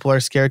lot of people are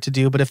scared to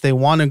do, but if they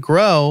want to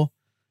grow,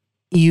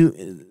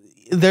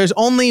 there's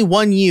only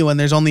one you and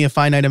there's only a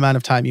finite amount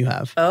of time you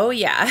have. Oh,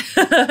 yeah.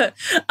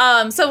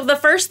 So the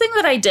first thing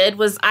that I did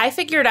was I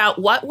figured out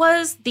what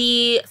was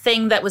the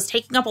thing that was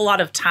taking up a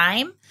lot of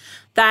time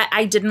that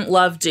I didn't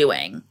love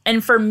doing.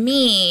 And for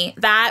me,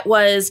 that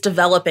was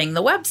developing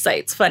the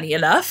websites, funny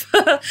enough.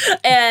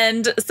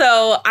 And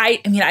so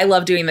I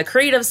love doing the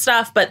creative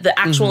stuff, but the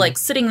actual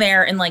sitting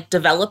there and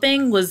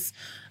developing was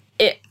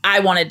it.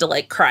 I wanted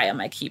to cry on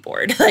my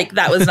keyboard.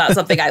 That was not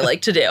something I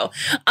like to do.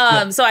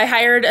 So I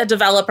hired a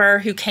developer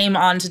who came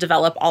on to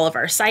develop all of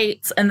our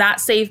sites. And that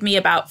saved me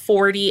about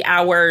 40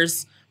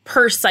 hours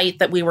per site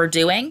that we were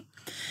doing.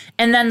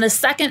 And then the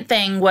second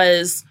thing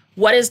was,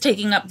 what is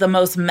taking up the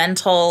most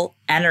mental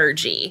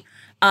energy?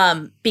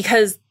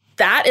 Because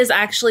that is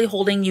actually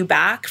holding you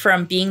back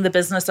from being the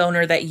business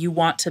owner that you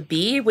want to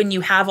be when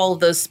you have all of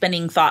those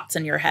spinning thoughts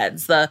in your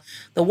heads, the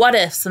what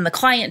ifs and the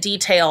client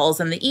details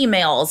and the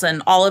emails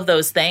and all of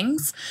those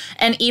things.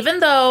 And even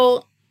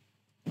though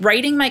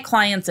writing my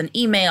clients an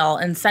email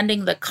and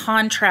sending the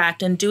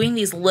contract and doing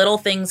these little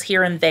things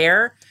here and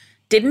there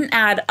didn't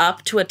add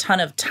up to a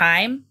ton of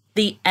time,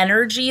 the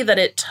energy that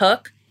it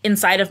took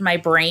inside of my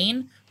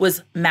brain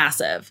was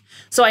massive.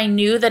 So I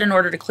knew that in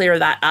order to clear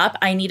that up,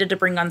 I needed to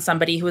bring on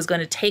somebody who was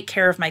going to take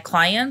care of my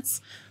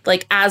clients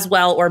like as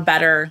well or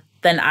better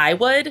than I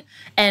would,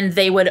 and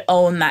they would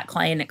own that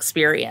client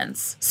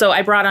experience. So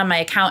I brought on my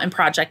account and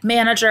project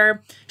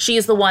manager.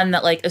 She's the one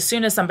that like as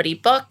soon as somebody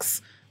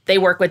books, they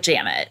work with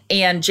Janet,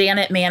 and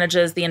Janet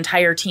manages the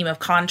entire team of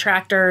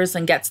contractors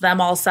and gets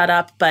them all set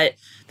up. But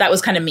that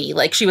was kind of me.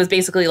 Like she was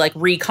basically like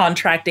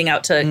recontracting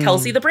out to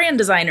Kelsey, the brand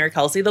designer,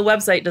 Kelsey, the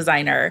website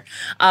designer,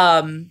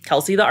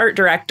 Kelsey, the art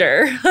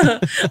director.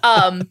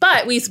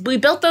 But we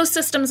built those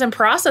systems and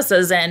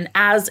processes in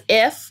as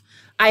if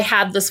I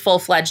had this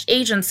full-fledged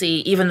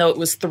agency, even though it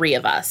was 3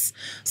 of us.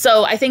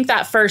 So I think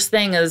that first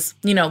thing is,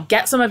 you know,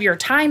 get some of your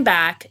time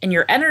back and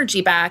your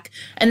energy back.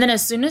 And then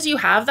as soon as you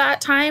have that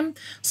time,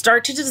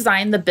 start to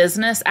design the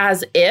business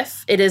as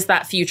if it is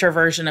that future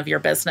version of your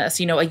business,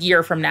 you know, a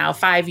year from now,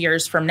 5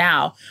 years from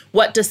now.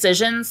 What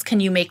decisions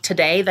can you make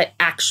today that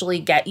actually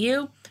get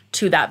you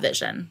to that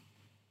vision?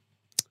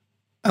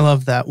 I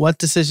love that. What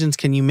decisions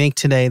can you make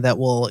today that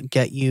will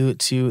get you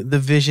to the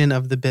vision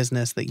of the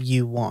business that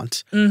you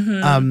want?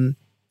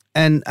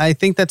 And I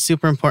think that's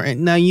super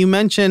important. Now, you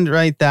mentioned,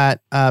 right,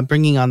 that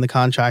bringing on the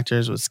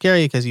contractors was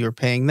scary because you were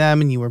paying them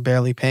and you were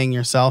barely paying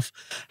yourself.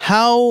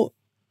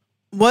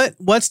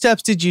 What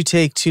steps did you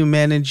take to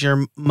manage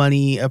your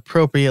money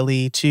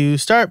appropriately to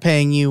start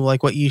paying you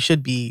like what you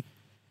should be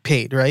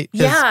paid, right?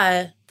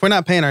 Yeah. If we're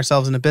not paying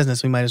ourselves in a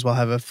business, we might as well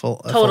have a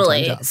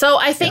full-time job. So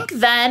I think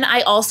then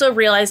I also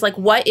realized like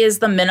what is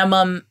the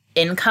minimum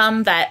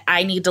income that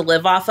I need to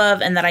live off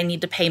of and that I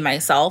need to pay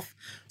myself.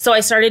 So I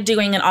started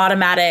doing an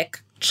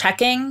automatic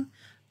checking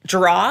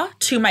draw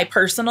to my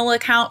personal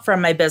account from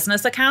my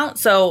business account.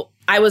 So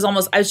I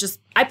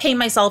pay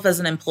myself as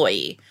an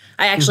employee.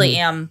 I actually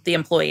am the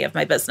employee of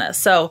my business.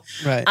 So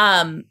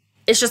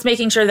it's just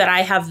making sure that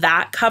I have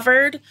that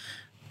covered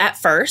at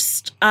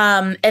first.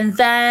 And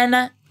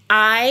then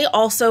I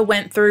also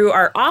went through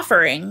our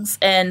offerings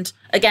and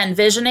again,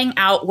 visioning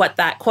out what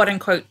that quote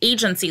unquote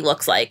agency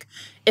looks like.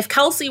 If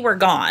Kelsey were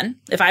gone,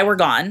 if I were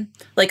gone,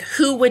 like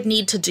who would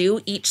need to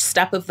do each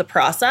step of the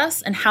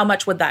process and how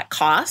much would that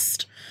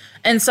cost?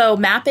 And so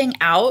mapping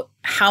out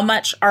how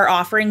much our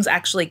offerings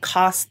actually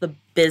cost the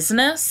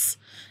business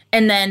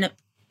and then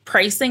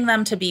pricing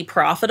them to be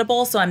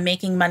profitable so I'm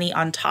making money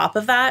on top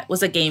of that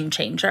was a game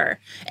changer.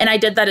 And I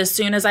did that as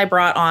soon as I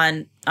brought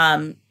on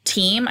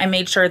team. I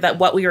made sure that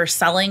what we were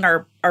selling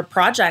our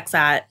projects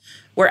at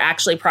were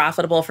actually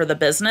profitable for the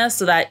business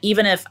so that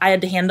even if I had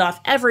to hand off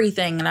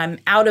everything and I'm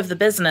out of the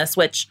business,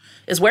 which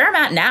is where I'm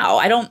at now,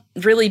 I don't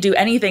really do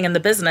anything in the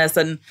business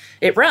and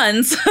it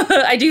runs.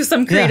 I do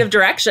some creative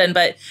direction,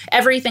 but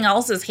everything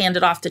else is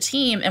handed off to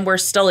team and we're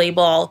still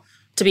able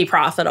to be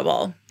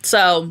profitable.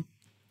 So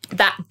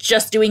that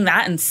just doing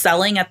that and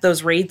selling at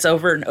those rates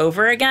over and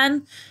over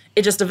again,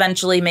 it just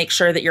eventually makes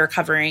sure that you're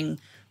covering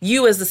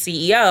you as the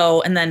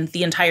CEO and then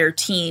the entire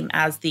team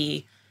as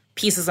the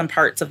pieces and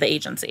parts of the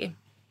agency.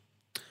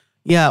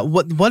 Yeah,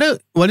 what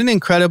an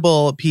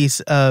incredible piece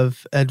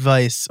of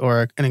advice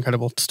or an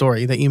incredible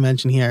story that you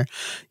mentioned here.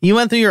 You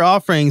went through your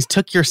offerings,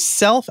 took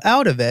yourself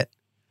out of it,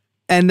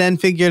 and then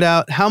figured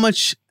out how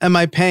much am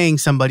I paying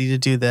somebody to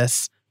do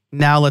this?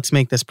 Now let's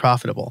make this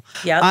profitable.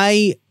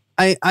 Yep.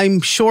 I'm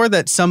sure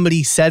that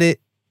somebody said it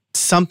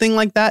something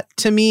like that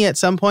to me at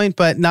some point,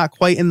 but not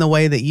quite in the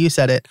way that you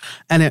said it.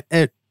 And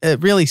it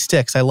really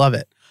sticks. I love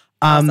it.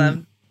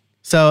 Awesome.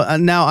 So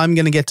now I'm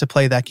going to get to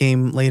play that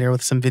game later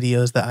with some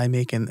videos that I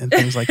make and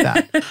things like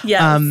that.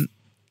 Yes.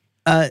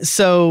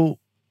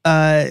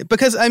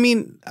 Because I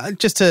mean,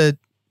 just to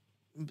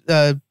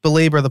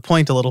belabor the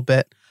point a little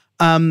bit,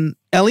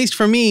 at least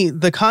for me,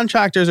 the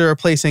contractors are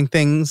replacing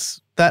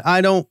things that I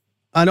don't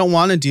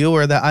want to do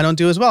or that I don't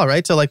do as well,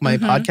 right? So like my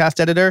podcast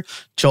editor,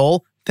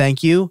 Joel,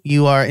 thank you.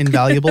 You are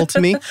invaluable to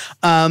me.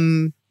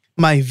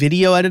 My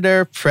video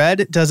editor,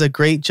 Fred, does a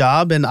great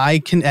job and I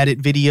can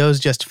edit videos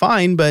just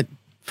fine, but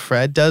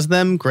Fred does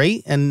them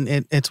great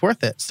and it's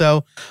worth it.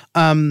 So,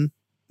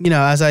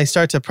 as I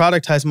start to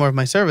productize more of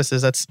my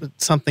services, that's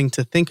something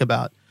to think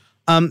about.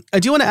 I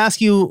do want to ask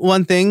you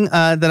one thing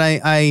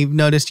that I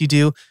noticed you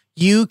do.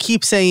 You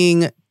keep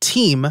saying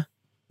team,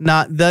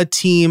 not the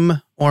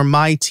team or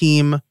my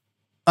team.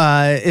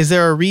 Is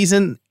there a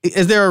reason?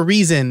 Is there a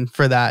reason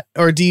for that,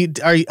 or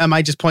am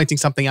I just pointing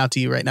something out to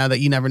you right now that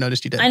you never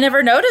noticed you did? I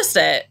never noticed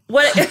it.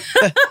 What?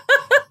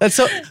 That's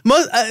so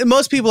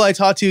most people I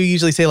talk to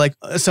usually say like,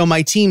 so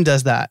my team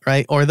does that,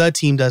 right? Or the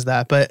team does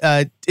that. But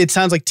it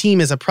sounds like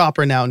team is a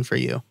proper noun for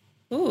you.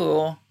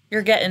 Ooh,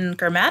 you're getting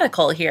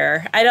grammatical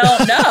here. I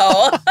don't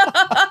know.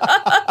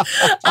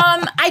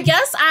 I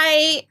guess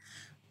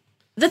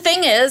the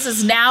thing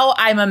is now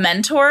I'm a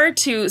mentor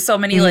to so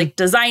many like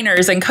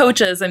designers and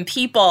coaches and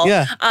people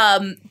that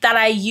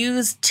I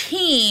use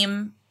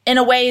team in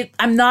a way.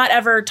 I'm not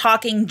ever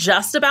talking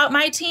just about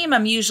my team.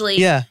 I'm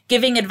usually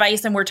giving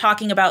advice and we're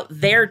talking about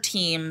their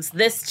teams,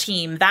 this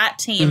team, that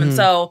team. And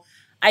so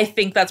I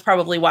think that's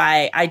probably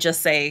why I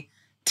just say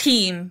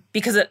team,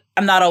 because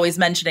I'm not always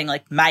mentioning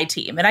like my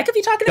team and I could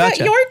be talking about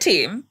your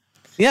team.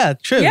 Yeah,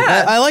 true.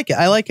 Yeah. I like it.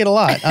 I like it a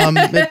lot.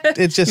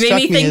 It just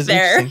struck me as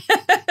interesting.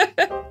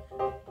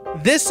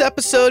 This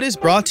episode is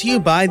brought to you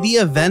by the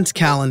Events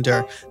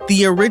Calendar,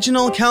 the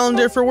original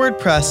calendar for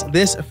WordPress.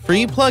 This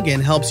free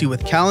plugin helps you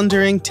with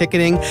calendaring,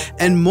 ticketing,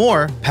 and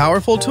more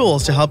powerful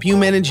tools to help you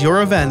manage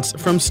your events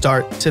from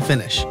start to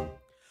finish.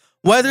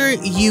 Whether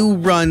you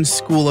run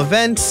school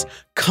events,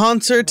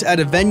 concerts at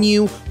a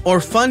venue, or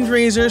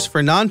fundraisers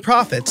for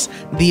nonprofits,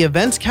 the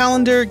Events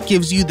Calendar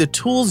gives you the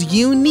tools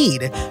you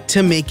need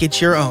to make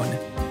it your own.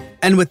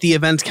 And with the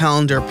Events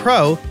Calendar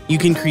Pro, you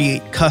can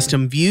create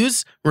custom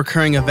views,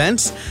 recurring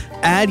events,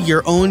 add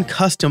your own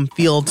custom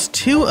fields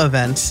to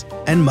events,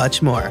 and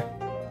much more.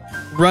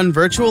 Run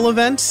virtual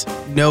events?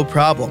 No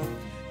problem.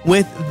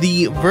 With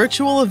the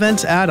Virtual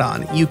Events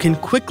add-on, you can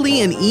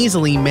quickly and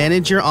easily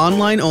manage your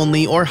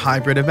online-only or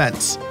hybrid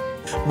events.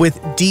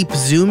 With deep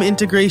Zoom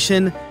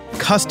integration,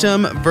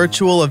 custom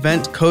virtual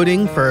event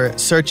coding for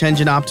search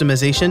engine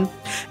optimization,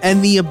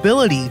 and the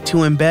ability to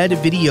embed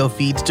video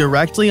feeds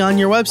directly on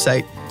your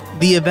website,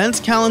 the Events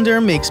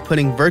Calendar makes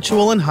putting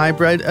virtual and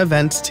hybrid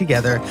events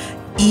together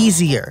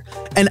easier.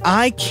 And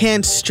I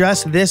can't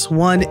stress this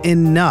one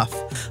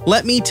enough.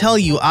 Let me tell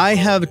you, I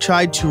have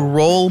tried to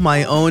roll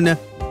my own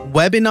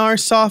webinar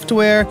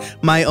software,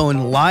 my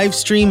own live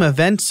stream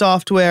event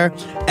software,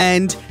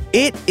 and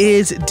it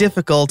is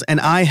difficult, and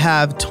I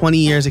have 20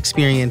 years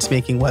experience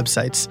making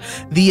websites.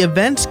 The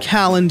Events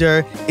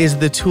Calendar is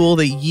the tool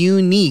that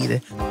you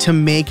need to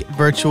make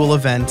virtual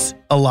events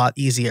a lot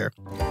easier.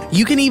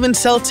 You can even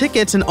sell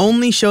tickets and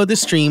only show the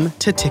stream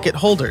to ticket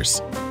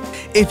holders.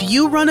 If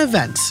you run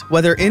events,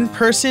 whether in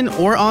person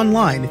or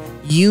online,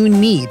 you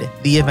need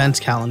the Events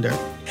Calendar.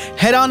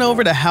 Head on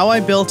over to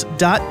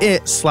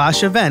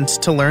howibuilt.it/events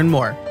to learn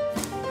more.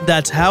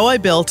 That's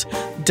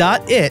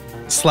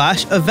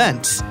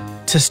howibuilt.it/events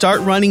to start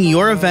running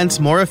your events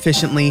more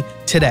efficiently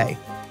today.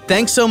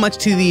 Thanks so much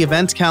to the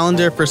Events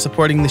Calendar for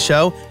supporting the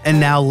show, and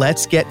now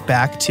let's get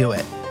back to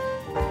it.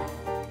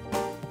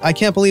 I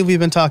can't believe we've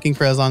been talking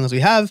for as long as we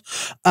have.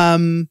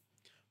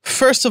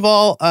 First of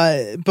all,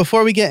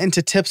 before we get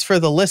into tips for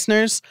the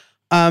listeners,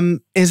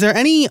 is there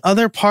any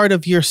other part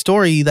of your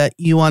story that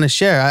you want to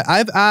share?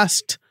 I've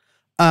asked,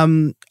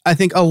 I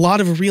think, a lot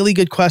of really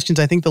good questions.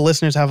 I think the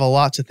listeners have a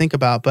lot to think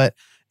about, but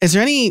is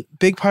there any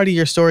big part of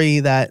your story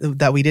that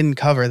we didn't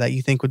cover that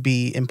you think would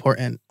be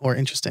important or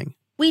interesting?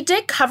 We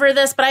did cover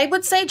this, but I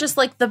would say just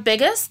like the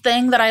biggest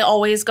thing that I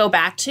always go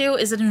back to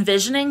is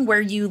envisioning where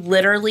you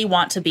literally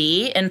want to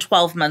be in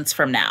 12 months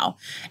from now.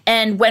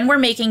 And when we're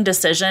making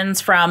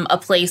decisions from a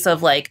place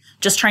of like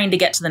just trying to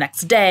get to the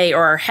next day,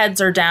 or our heads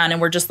are down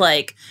and we're just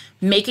like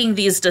making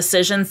these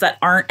decisions that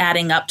aren't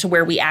adding up to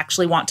where we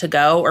actually want to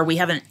go, or we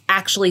haven't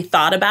actually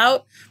thought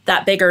about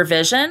that bigger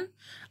vision,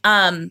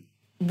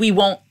 we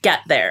won't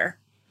get there.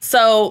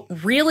 So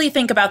really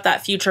think about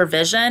that future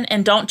vision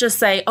and don't just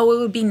say, oh, it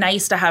would be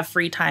nice to have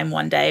free time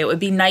one day. It would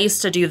be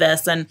nice to do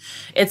this. And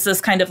it's this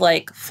kind of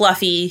like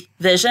fluffy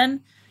vision.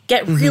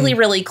 Get really,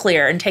 really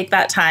clear and take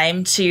that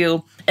time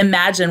to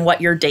imagine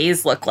what your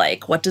days look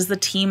like. What does the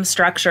team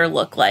structure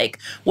look like?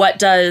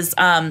 What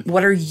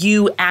are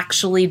you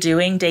actually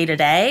doing day to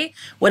day?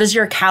 What does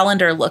your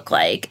calendar look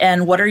like?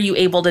 And what are you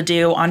able to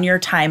do on your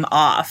time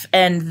off?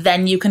 And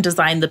then you can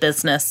design the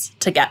business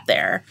to get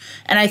there.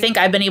 And I think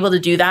I've been able to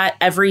do that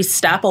every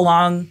step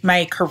along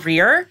my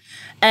career.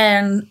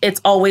 And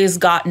it's always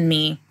gotten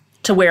me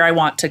to where I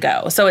want to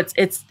go. So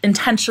it's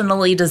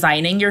intentionally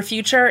designing your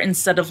future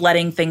instead of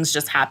letting things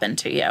just happen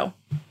to you.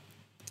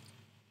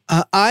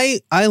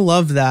 I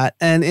love that.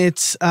 And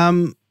it's,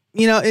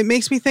 it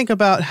makes me think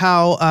about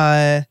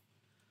how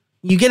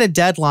you get a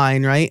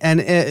deadline, right?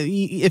 And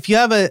if you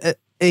have a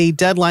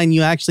deadline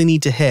you actually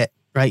need to hit,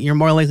 right? You're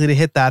more likely to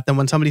hit that than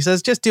when somebody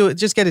says, just do it,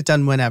 just get it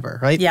done whenever,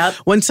 right? Yep.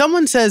 When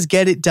someone says,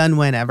 get it done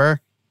whenever,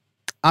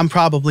 I'm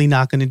probably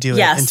not going to do it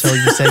until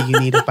you say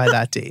you need it by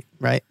that date,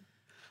 right?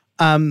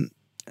 And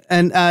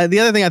the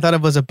other thing I thought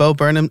of was a Bo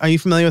Burnham. Are you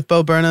familiar with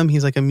Bo Burnham?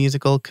 He's like a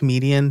musical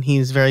comedian.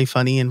 He's very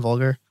funny and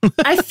vulgar.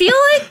 I feel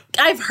like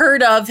I've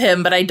heard of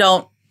him, but I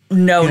don't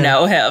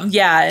know him.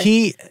 Yeah.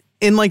 He,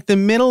 in like the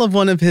middle of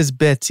one of his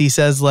bits, he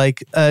says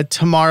like,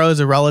 tomorrow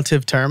is a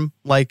relative term,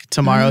 like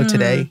tomorrow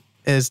today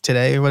is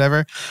today or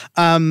whatever.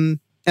 And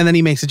then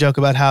he makes a joke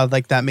about how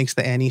like that makes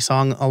the Annie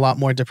song a lot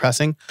more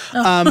depressing.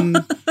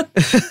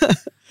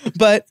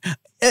 But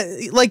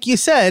like you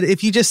said,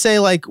 if you just say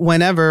like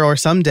whenever or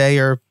someday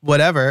or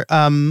whatever,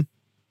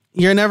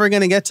 you're never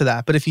going to get to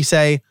that. But if you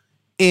say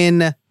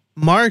in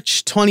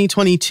March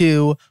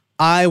 2022,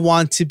 I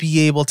want to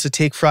be able to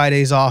take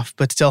Fridays off,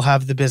 but still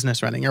have the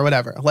business running or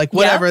whatever, like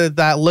whatever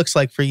that looks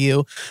like for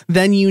you,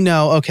 then you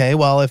know, okay,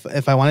 well,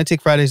 if I want to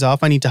take Fridays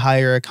off, I need to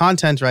hire a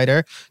content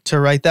writer to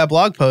write that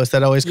blog post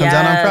that always comes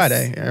out on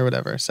Friday or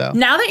whatever. So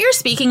now that you're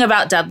speaking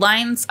about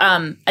deadlines,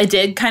 I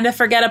did kind of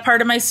forget a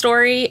part of my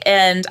story,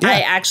 and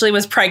I actually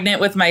was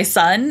pregnant with my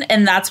son.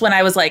 And that's when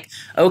I was like,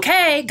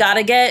 okay,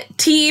 gotta get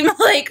team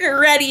like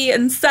ready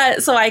and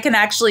set so I can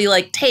actually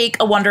like take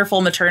a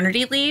wonderful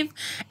maternity leave.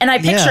 And I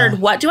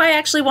pictured, what do I I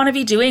actually want to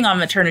be doing on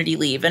maternity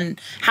leave? And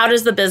how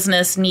does the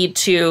business need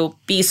to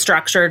be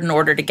structured in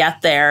order to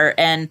get there?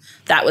 And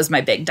that was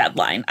my big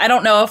deadline. I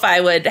don't know if I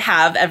would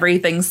have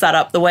everything set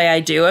up the way I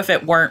do if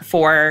it weren't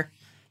for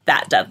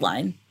that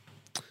deadline.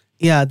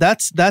 Yeah,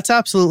 that's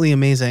absolutely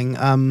amazing.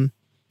 And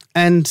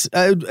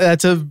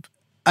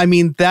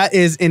that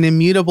is an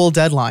immutable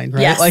deadline,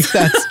 right? Yes. Like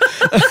that's.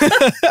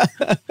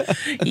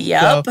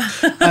 Yep.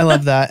 So, I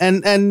love that.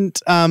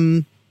 And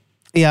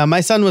yeah,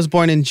 my son was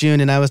born in June,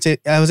 and I was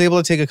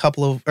able to take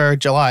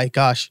July.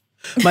 Gosh,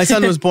 my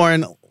son was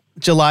born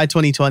July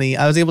 2020.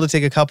 I was able to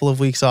take a couple of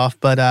weeks off,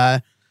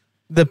 but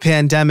the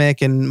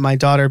pandemic and my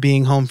daughter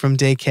being home from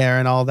daycare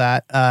and all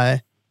that.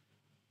 That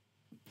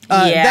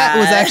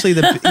was actually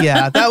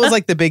that was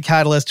like the big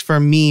catalyst for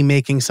me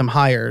making some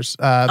hires.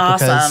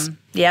 Awesome.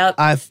 Yep.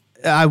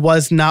 I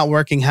was not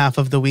working half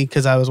of the week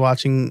because I was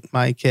watching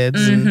my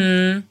kids. Mm-hmm.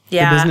 And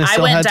yeah. the business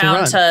still I went had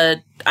down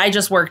to I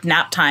just worked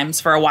nap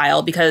times for a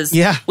while because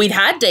we'd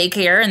had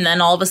daycare and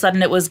then all of a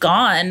sudden it was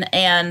gone.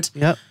 And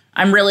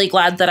I'm really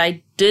glad that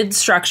I did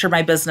structure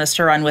my business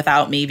to run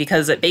without me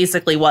because it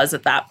basically was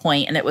at that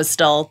point and it was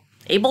still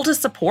able to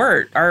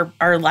support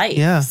our life.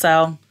 Yeah.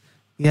 So.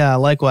 Yeah,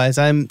 likewise.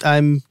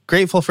 I'm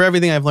grateful for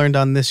everything I've learned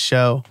on this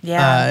show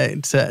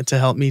to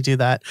help me do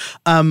that.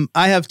 I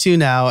have 2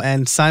 now,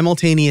 and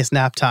simultaneous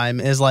nap time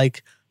is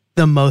like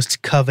the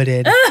most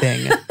coveted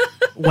thing.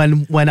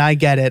 When I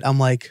get it, I'm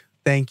like,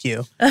 thank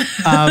you.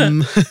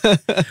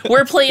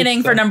 We're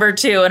planning for number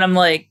 2, and I'm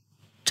like,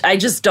 I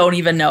just don't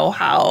even know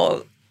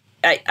how.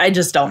 I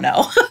just don't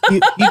know.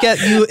 you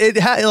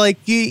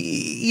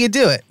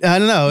do it. I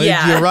don't know.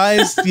 Yeah. You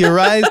rise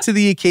to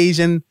the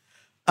occasion.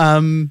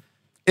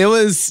 It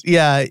was,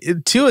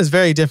 2 is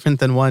very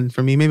different than 1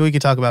 for me. Maybe we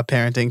could talk about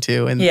parenting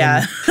too and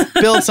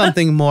build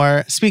something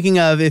more. Speaking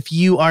of, if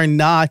you are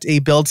not a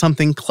Build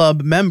Something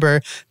Club member,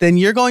 then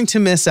you're going to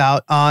miss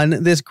out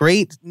on this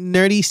great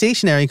nerdy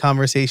stationery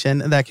conversation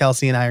that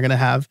Kelsey and I are going to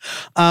have,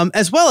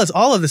 as well as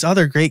all of this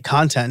other great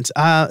content.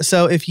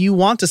 So if you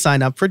want to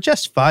sign up for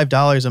just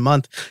 $5 a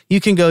month, you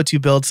can go to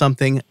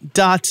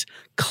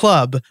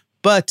buildsomethin.club.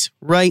 But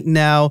right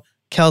now,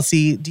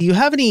 Kelsey, do you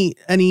have any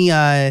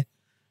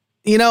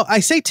I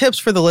say tips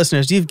for the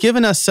listeners. You've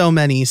given us so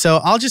many,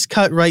 so I'll just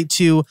cut right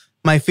to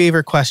my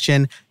favorite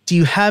question. Do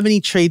you have any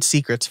trade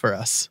secrets for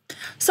us?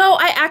 So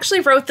I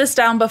actually wrote this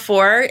down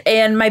before,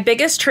 and my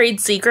biggest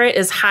trade secret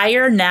is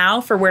hire now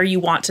for where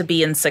you want to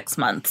be in 6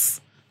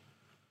 months.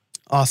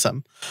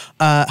 Awesome.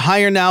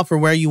 Hire now for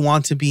where you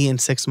want to be in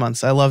 6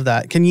 months. I love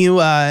that. Can you,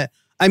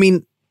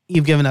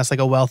 you've given us like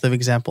a wealth of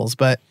examples,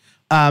 but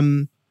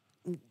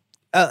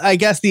I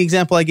guess the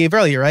example I gave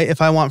earlier, right?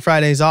 If I want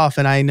Fridays off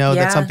and I know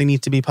that something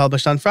needs to be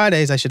published on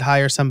Fridays, I should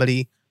hire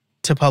somebody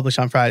to publish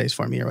on Fridays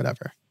for me or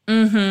whatever.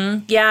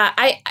 Mm-hmm. Yeah.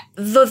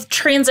 The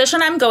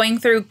transition I'm going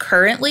through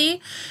currently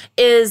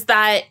is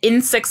that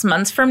in 6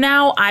 months from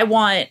now, I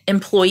want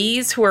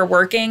employees who are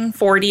working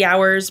 40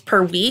 hours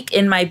per week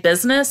in my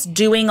business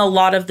doing a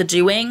lot of the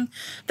doing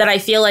that I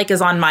feel like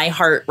is on my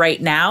heart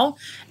right now.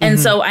 And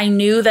so I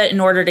knew that in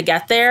order to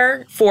get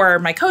there for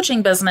my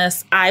coaching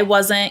business, I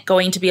wasn't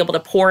going to be able to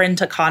pour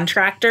into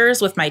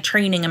contractors with my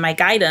training and my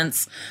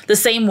guidance the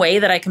same way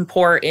that I can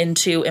pour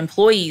into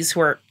employees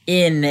who are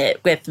in it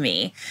with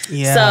me.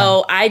 Yeah.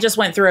 So I just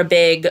went through a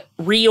big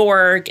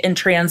reorg and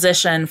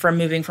transition from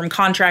moving from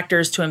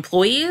contractors to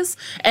employees.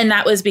 And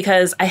that was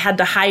because I had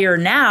to hire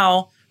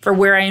now for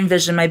where I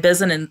envisioned my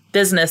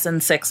business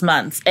in 6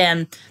 months.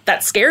 And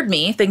that scared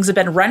me. Things have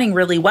been running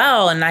really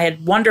well. And I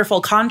had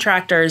wonderful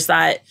contractors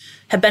that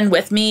have been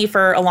with me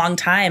for a long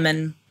time.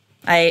 And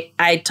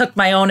I took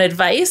my own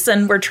advice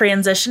and we're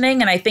transitioning.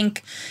 And I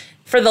think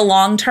for the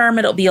long term,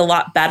 it'll be a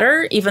lot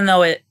better, even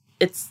though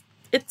it's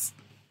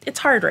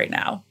hard right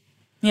now.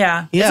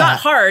 Yeah. It's not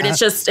hard. It's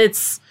just,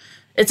 it's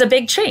a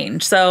big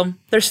change. So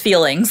there's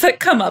feelings that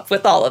come up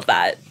with all of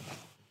that.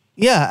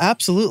 Yeah,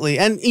 absolutely.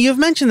 And you've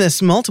mentioned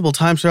this multiple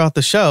times throughout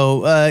the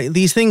show.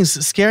 These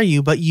things scare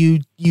you, but you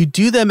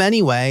do them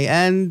anyway,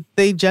 and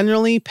they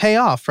generally pay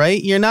off,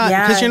 right? You're not,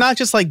 because you're not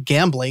just like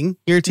gambling.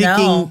 You're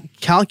taking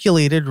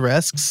calculated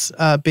risks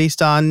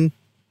based on,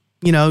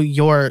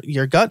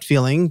 your gut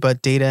feeling,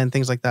 but data and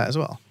things like that as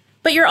well.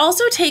 But you're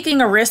also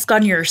taking a risk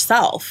on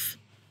yourself.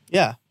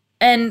 Yeah.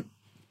 And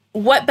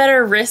what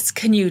better risk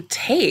can you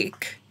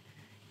take?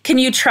 Can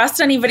you trust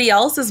anybody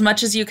else as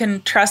much as you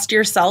can trust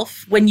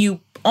yourself when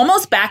you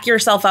almost back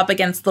yourself up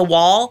against the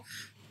wall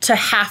to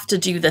have to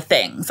do the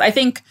things? I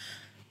think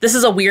this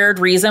is a weird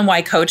reason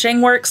why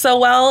coaching works so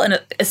well,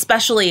 and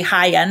especially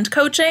high-end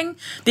coaching,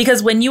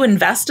 because when you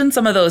invest in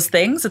some of those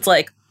things, it's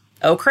like,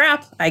 oh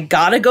crap, I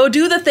gotta go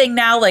do the thing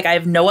now. Like I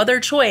have no other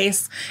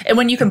choice. And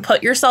when you can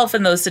put yourself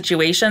in those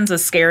situations,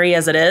 as scary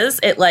as it is,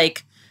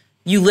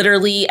 you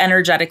literally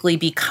energetically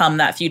become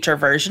that future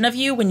version of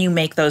you when you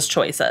make those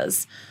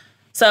choices.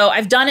 So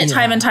I've done it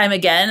time and time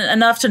again,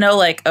 enough to know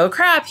like, oh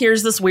crap,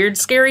 here's this weird,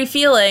 scary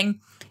feeling.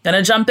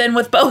 Gonna jump in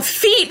with both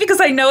feet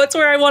because I know it's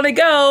where I want to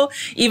go,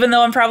 even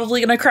though I'm probably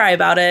gonna cry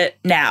about it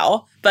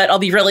now, but I'll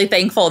be really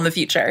thankful in the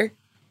future.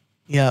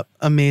 Yep.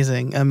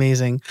 Amazing.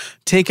 Amazing.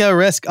 Take a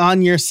risk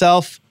on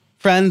yourself.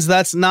 Friends,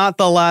 that's not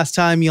the last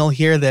time you'll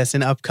hear this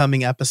in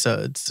upcoming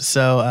episodes.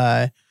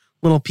 So,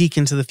 little peek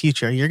into the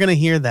future. You're going to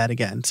hear that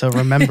again. So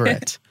remember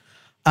it.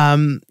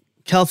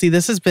 Kelsey,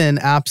 this has been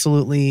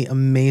absolutely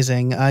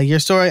amazing. Your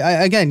story,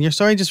 your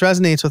story just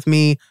resonates with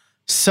me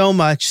so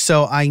much.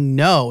 So I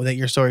know that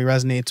your story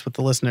resonates with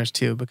the listeners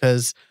too,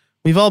 because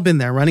we've all been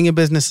there. Running a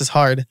business is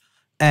hard.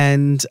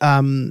 And,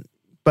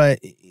 but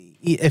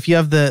if you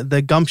have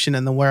the gumption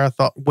and the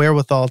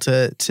wherewithal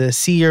to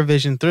see your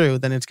vision through,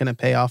 then it's going to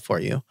pay off for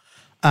you.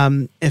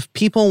 If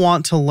people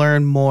want to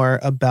learn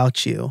more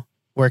about you,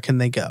 where can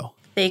they go?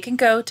 They can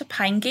go to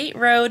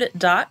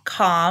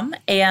pinegateroad.com,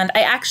 and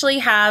I actually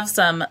have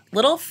some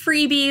little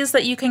freebies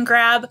that you can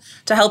grab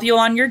to help you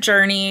on your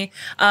journey.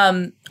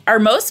 Our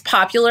most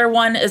popular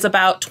one is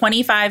about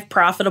 25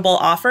 profitable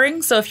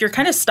offerings. So if you're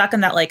kind of stuck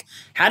in that, like,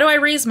 how do I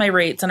raise my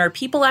rates? And are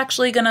people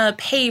actually going to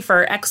pay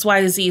for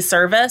XYZ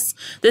service?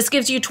 This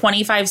gives you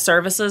 25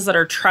 services that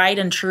are tried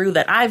and true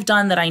that I've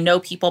done, that I know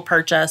people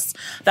purchase,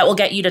 that will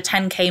get you to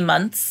 10K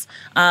months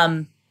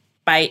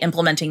by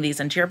implementing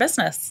these into your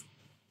business.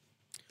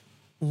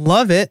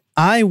 Love it.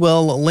 I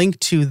will link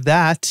to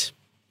that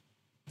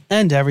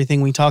and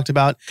everything we talked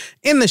about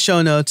in the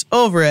show notes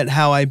over at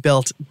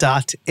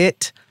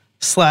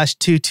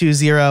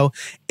howibuilt.it/220.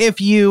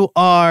 If you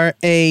are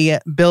a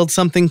Build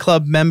Something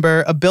Club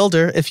member, a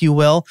builder, if you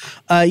will,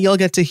 you'll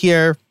get to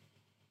hear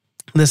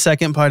the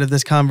second part of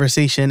this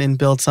conversation and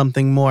Build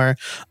Something More.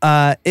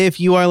 If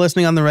you are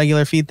listening on the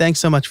regular feed, thanks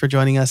so much for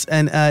joining us.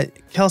 And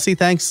Kelsey,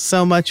 thanks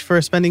so much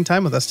for spending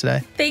time with us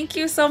today. Thank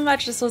you so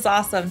much. This was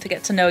awesome to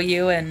get to know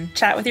you and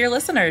chat with your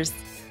listeners.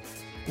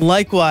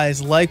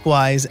 Likewise.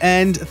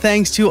 And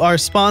thanks to our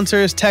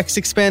sponsors,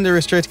 TextExpander,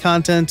 Restrict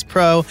Content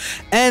Pro,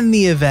 and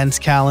the events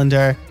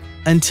calendar.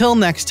 Until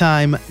next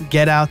time,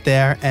 get out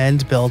there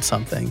and build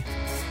something.